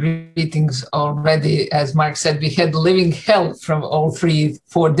all the greetings already. As Mark said, we had living hell from all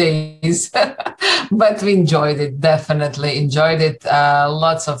 4 days, but we enjoyed it, definitely enjoyed it.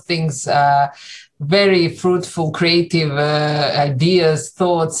 Lots of things, very fruitful, creative ideas,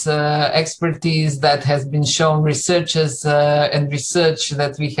 thoughts, expertise that has been shown, researchers and research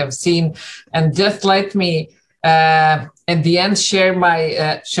that we have seen. And just let me at the end share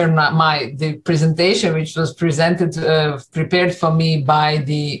the presentation, which was prepared for me by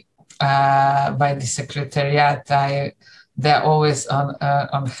the secretariat. They're always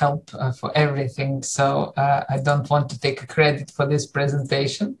on help for everything, so I don't want to take credit for this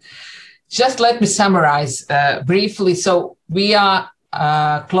presentation. Just let me summarize briefly. So we are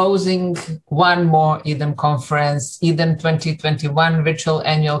closing one more Eden conference, Eden 2021 virtual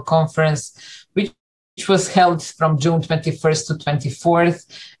annual conference, which was held from June 21st to 24th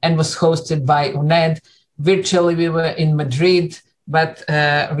and was hosted by UNED. Virtually, we were in Madrid, but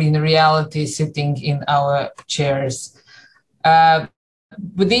in reality, sitting in our chairs.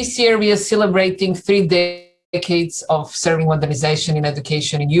 This year, we are celebrating 3 decades of serving modernization in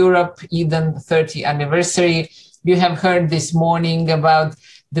education in Europe, Eden 30th anniversary. You have heard this morning about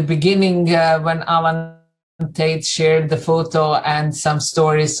the beginning when Alan Tate shared the photo and some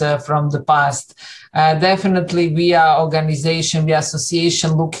stories from the past. Definitely, we are organization, we are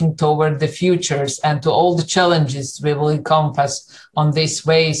association looking toward the futures and to all the challenges we will encompass on this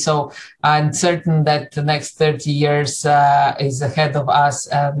way. So I'm certain that the next 30 years is ahead of us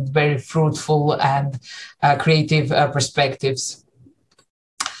with very fruitful and creative perspectives.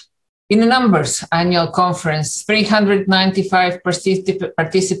 In the numbers, annual conference, 395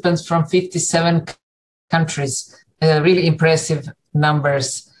 participants from 57 countries, really impressive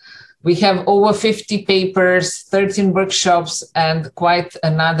numbers. We have over 50 papers, 13 workshops, and quite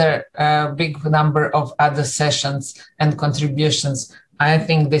another big number of other sessions and contributions. I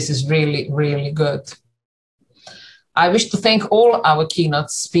think this is really, really good. I wish to thank all our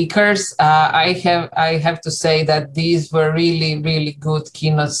keynote speakers. I have to say that these were really, really good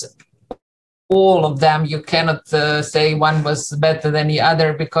keynotes. All of them, you cannot say one was better than the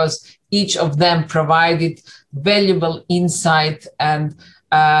other, because each of them provided valuable insight and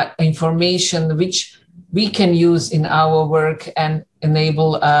information which we can use in our work and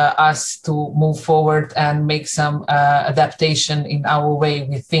enable us to move forward and make some adaptation in our way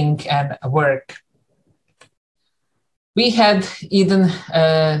we think and work. We had Eden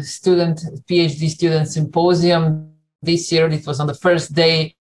PhD student symposium this year. It was on the first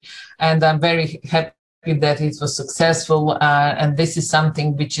day, and I'm very happy that it was successful, and this is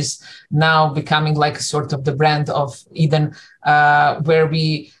something which is now becoming like a sort of the brand of Eden, where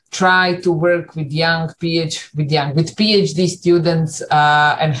we try to work with PhD students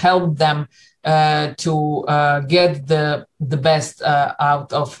and help them to get the best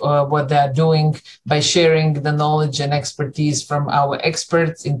out of what they are doing by sharing the knowledge and expertise from our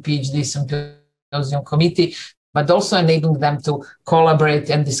experts in PhD Symposium Committee, but also enabling them to collaborate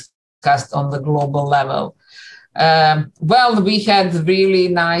and discuss on the global level. Well, we had a really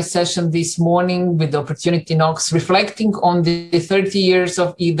nice session this morning with the Opportunity Knocks, reflecting on the 30 years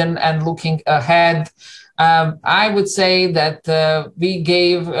of Eden and looking ahead. I would say that we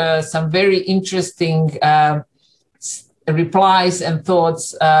gave some very interesting replies and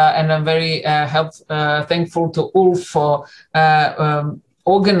thoughts, and I'm very thankful to Ulf for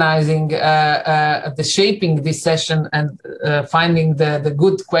organizing the shaping this session and finding the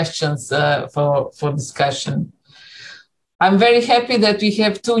good questions for discussion. I'm very happy that we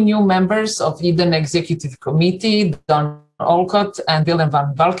have two new members of Eden Executive Committee, Don Olcott and Willem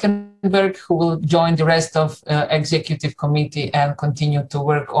van Valkenburg, who will join the rest of Executive Committee and continue to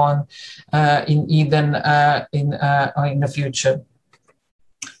work on in Eden in the future.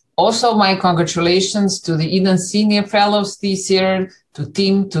 Also, my congratulations to the Eden Senior Fellows this year, to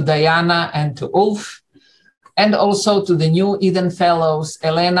Tim, to Diana, and to Ulf, and also to the new Eden Fellows,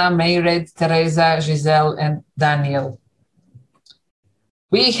 Elena, Mayred, Teresa, Giselle, and Daniel.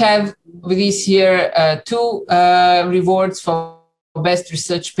 We have this year two rewards for best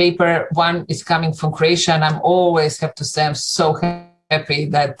research paper. One is coming from Croatia, and I'm always have to say I'm so happy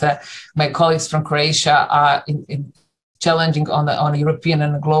that my colleagues from Croatia are challenging on a European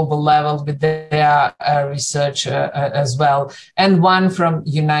and a global level with their research as well, and one from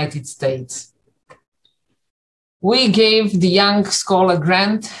United States. We gave the Young Scholar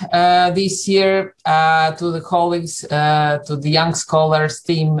Grant this year to the colleagues, to the Young Scholars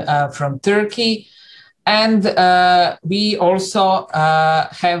team from Turkey. And we also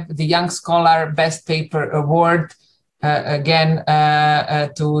have the Young Scholar Best Paper Award, again,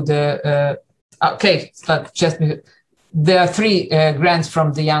 to the, okay, just, there are three grants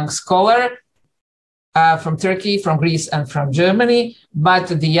from the Young Scholar, from Turkey, from Greece, and from Germany, but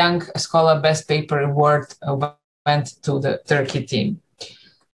the Young Scholar Best Paper Award went to the Turkey team.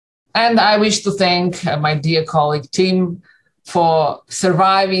 And I wish to thank my dear colleague Tim for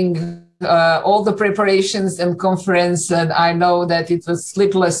surviving all the preparations and conference. And I know that it was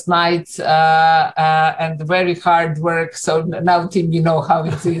sleepless nights and very hard work. So now, Tim, you know how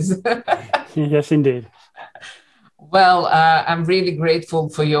it is. Yes, indeed. Well, I'm really grateful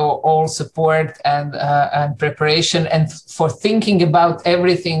for your all support and preparation, and for thinking about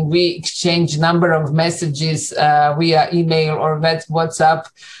everything. We exchange number of messages via email or WhatsApp,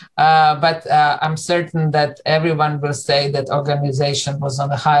 but I'm certain that everyone will say that organization was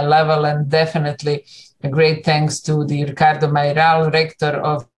on a high level, and definitely a great thanks to the Ricardo Mairal, rector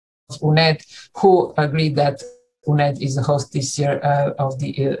of UNED, who agreed that UNED is the host this year of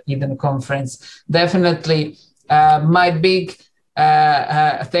the Eden conference. Definitely. My big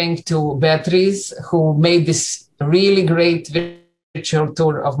thank to Beatriz, who made this really great virtual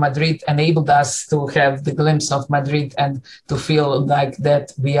tour of Madrid, enabled us to have the glimpse of Madrid and to feel like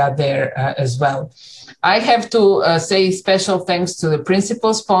that we are there as well. I have to say special thanks to the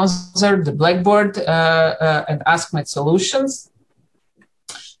principal sponsor, the Blackboard and AskMed Solutions.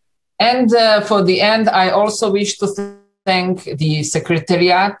 And for the end, I also wish to thank the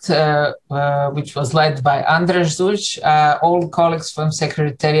Secretariat, which was led by Andras Zuc, all colleagues from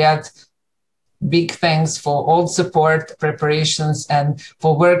Secretariat. Big thanks for all support, preparations, and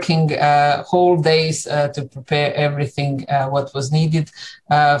for working whole days to prepare everything what was needed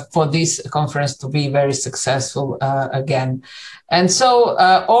for this conference to be very successful again. And so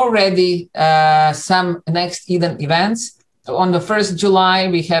already some next Eden events. On the 1st July,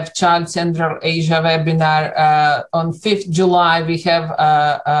 we have Child Central Asia webinar. On 5th July, we have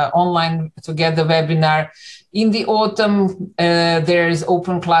online together webinar. In the autumn, there is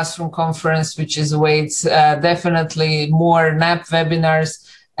Open Classroom Conference, which is awaits definitely more NAP webinars.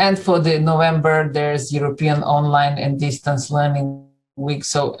 And for the November, there's European Online and Distance Learning Week.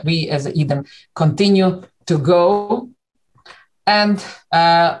 So we as Eden continue to go and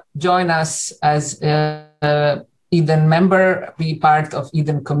join us as Eden member, be part of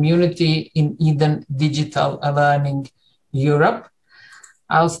Eden community in Eden Digital Learning Europe.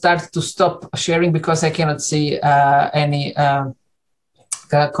 I'll start to stop sharing because I cannot see any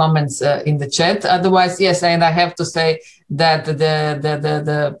comments in the chat. Otherwise, yes, and I have to say that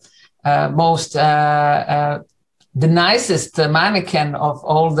the most the nicest mannequin of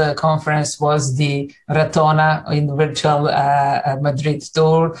all the conference was the Ratona in virtual Madrid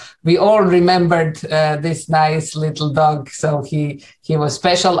tour. We all remembered this nice little dog, so he was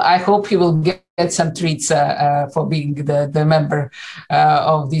special. I hope he will get some treats for being the member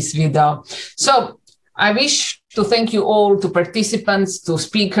of this video. So I wish to thank you all, to participants, to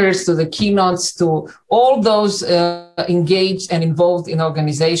speakers, to the keynotes, to all those engaged and involved in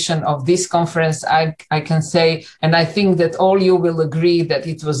organization of this conference. I can say, and I think that all you will agree that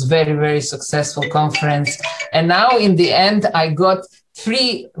it was very, very successful conference. And now in the end, I got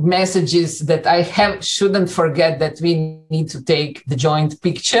 3 messages that I shouldn't forget, that we need to take the joint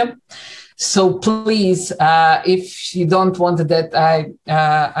picture. So please, if you don't want that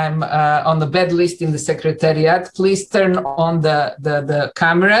I'm on the bad list in the secretariat, please turn on the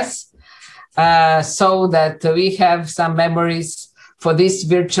cameras so that we have some memories for this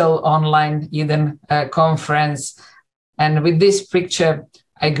virtual online Eden conference. And with this picture,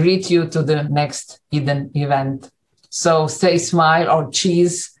 I greet you to the next Eden event. So say smile or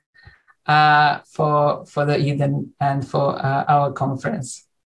cheese for the Eden and for our conference.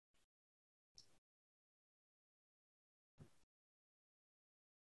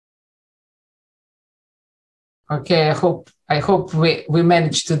 Okay, I hope we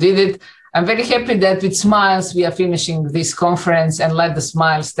managed to do it. I'm very happy that with smiles we are finishing this conference, and let the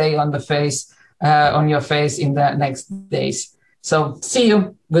smile stay on the face, on your face in the next days. So see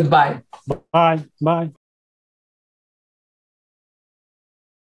you. Goodbye. Bye. Bye.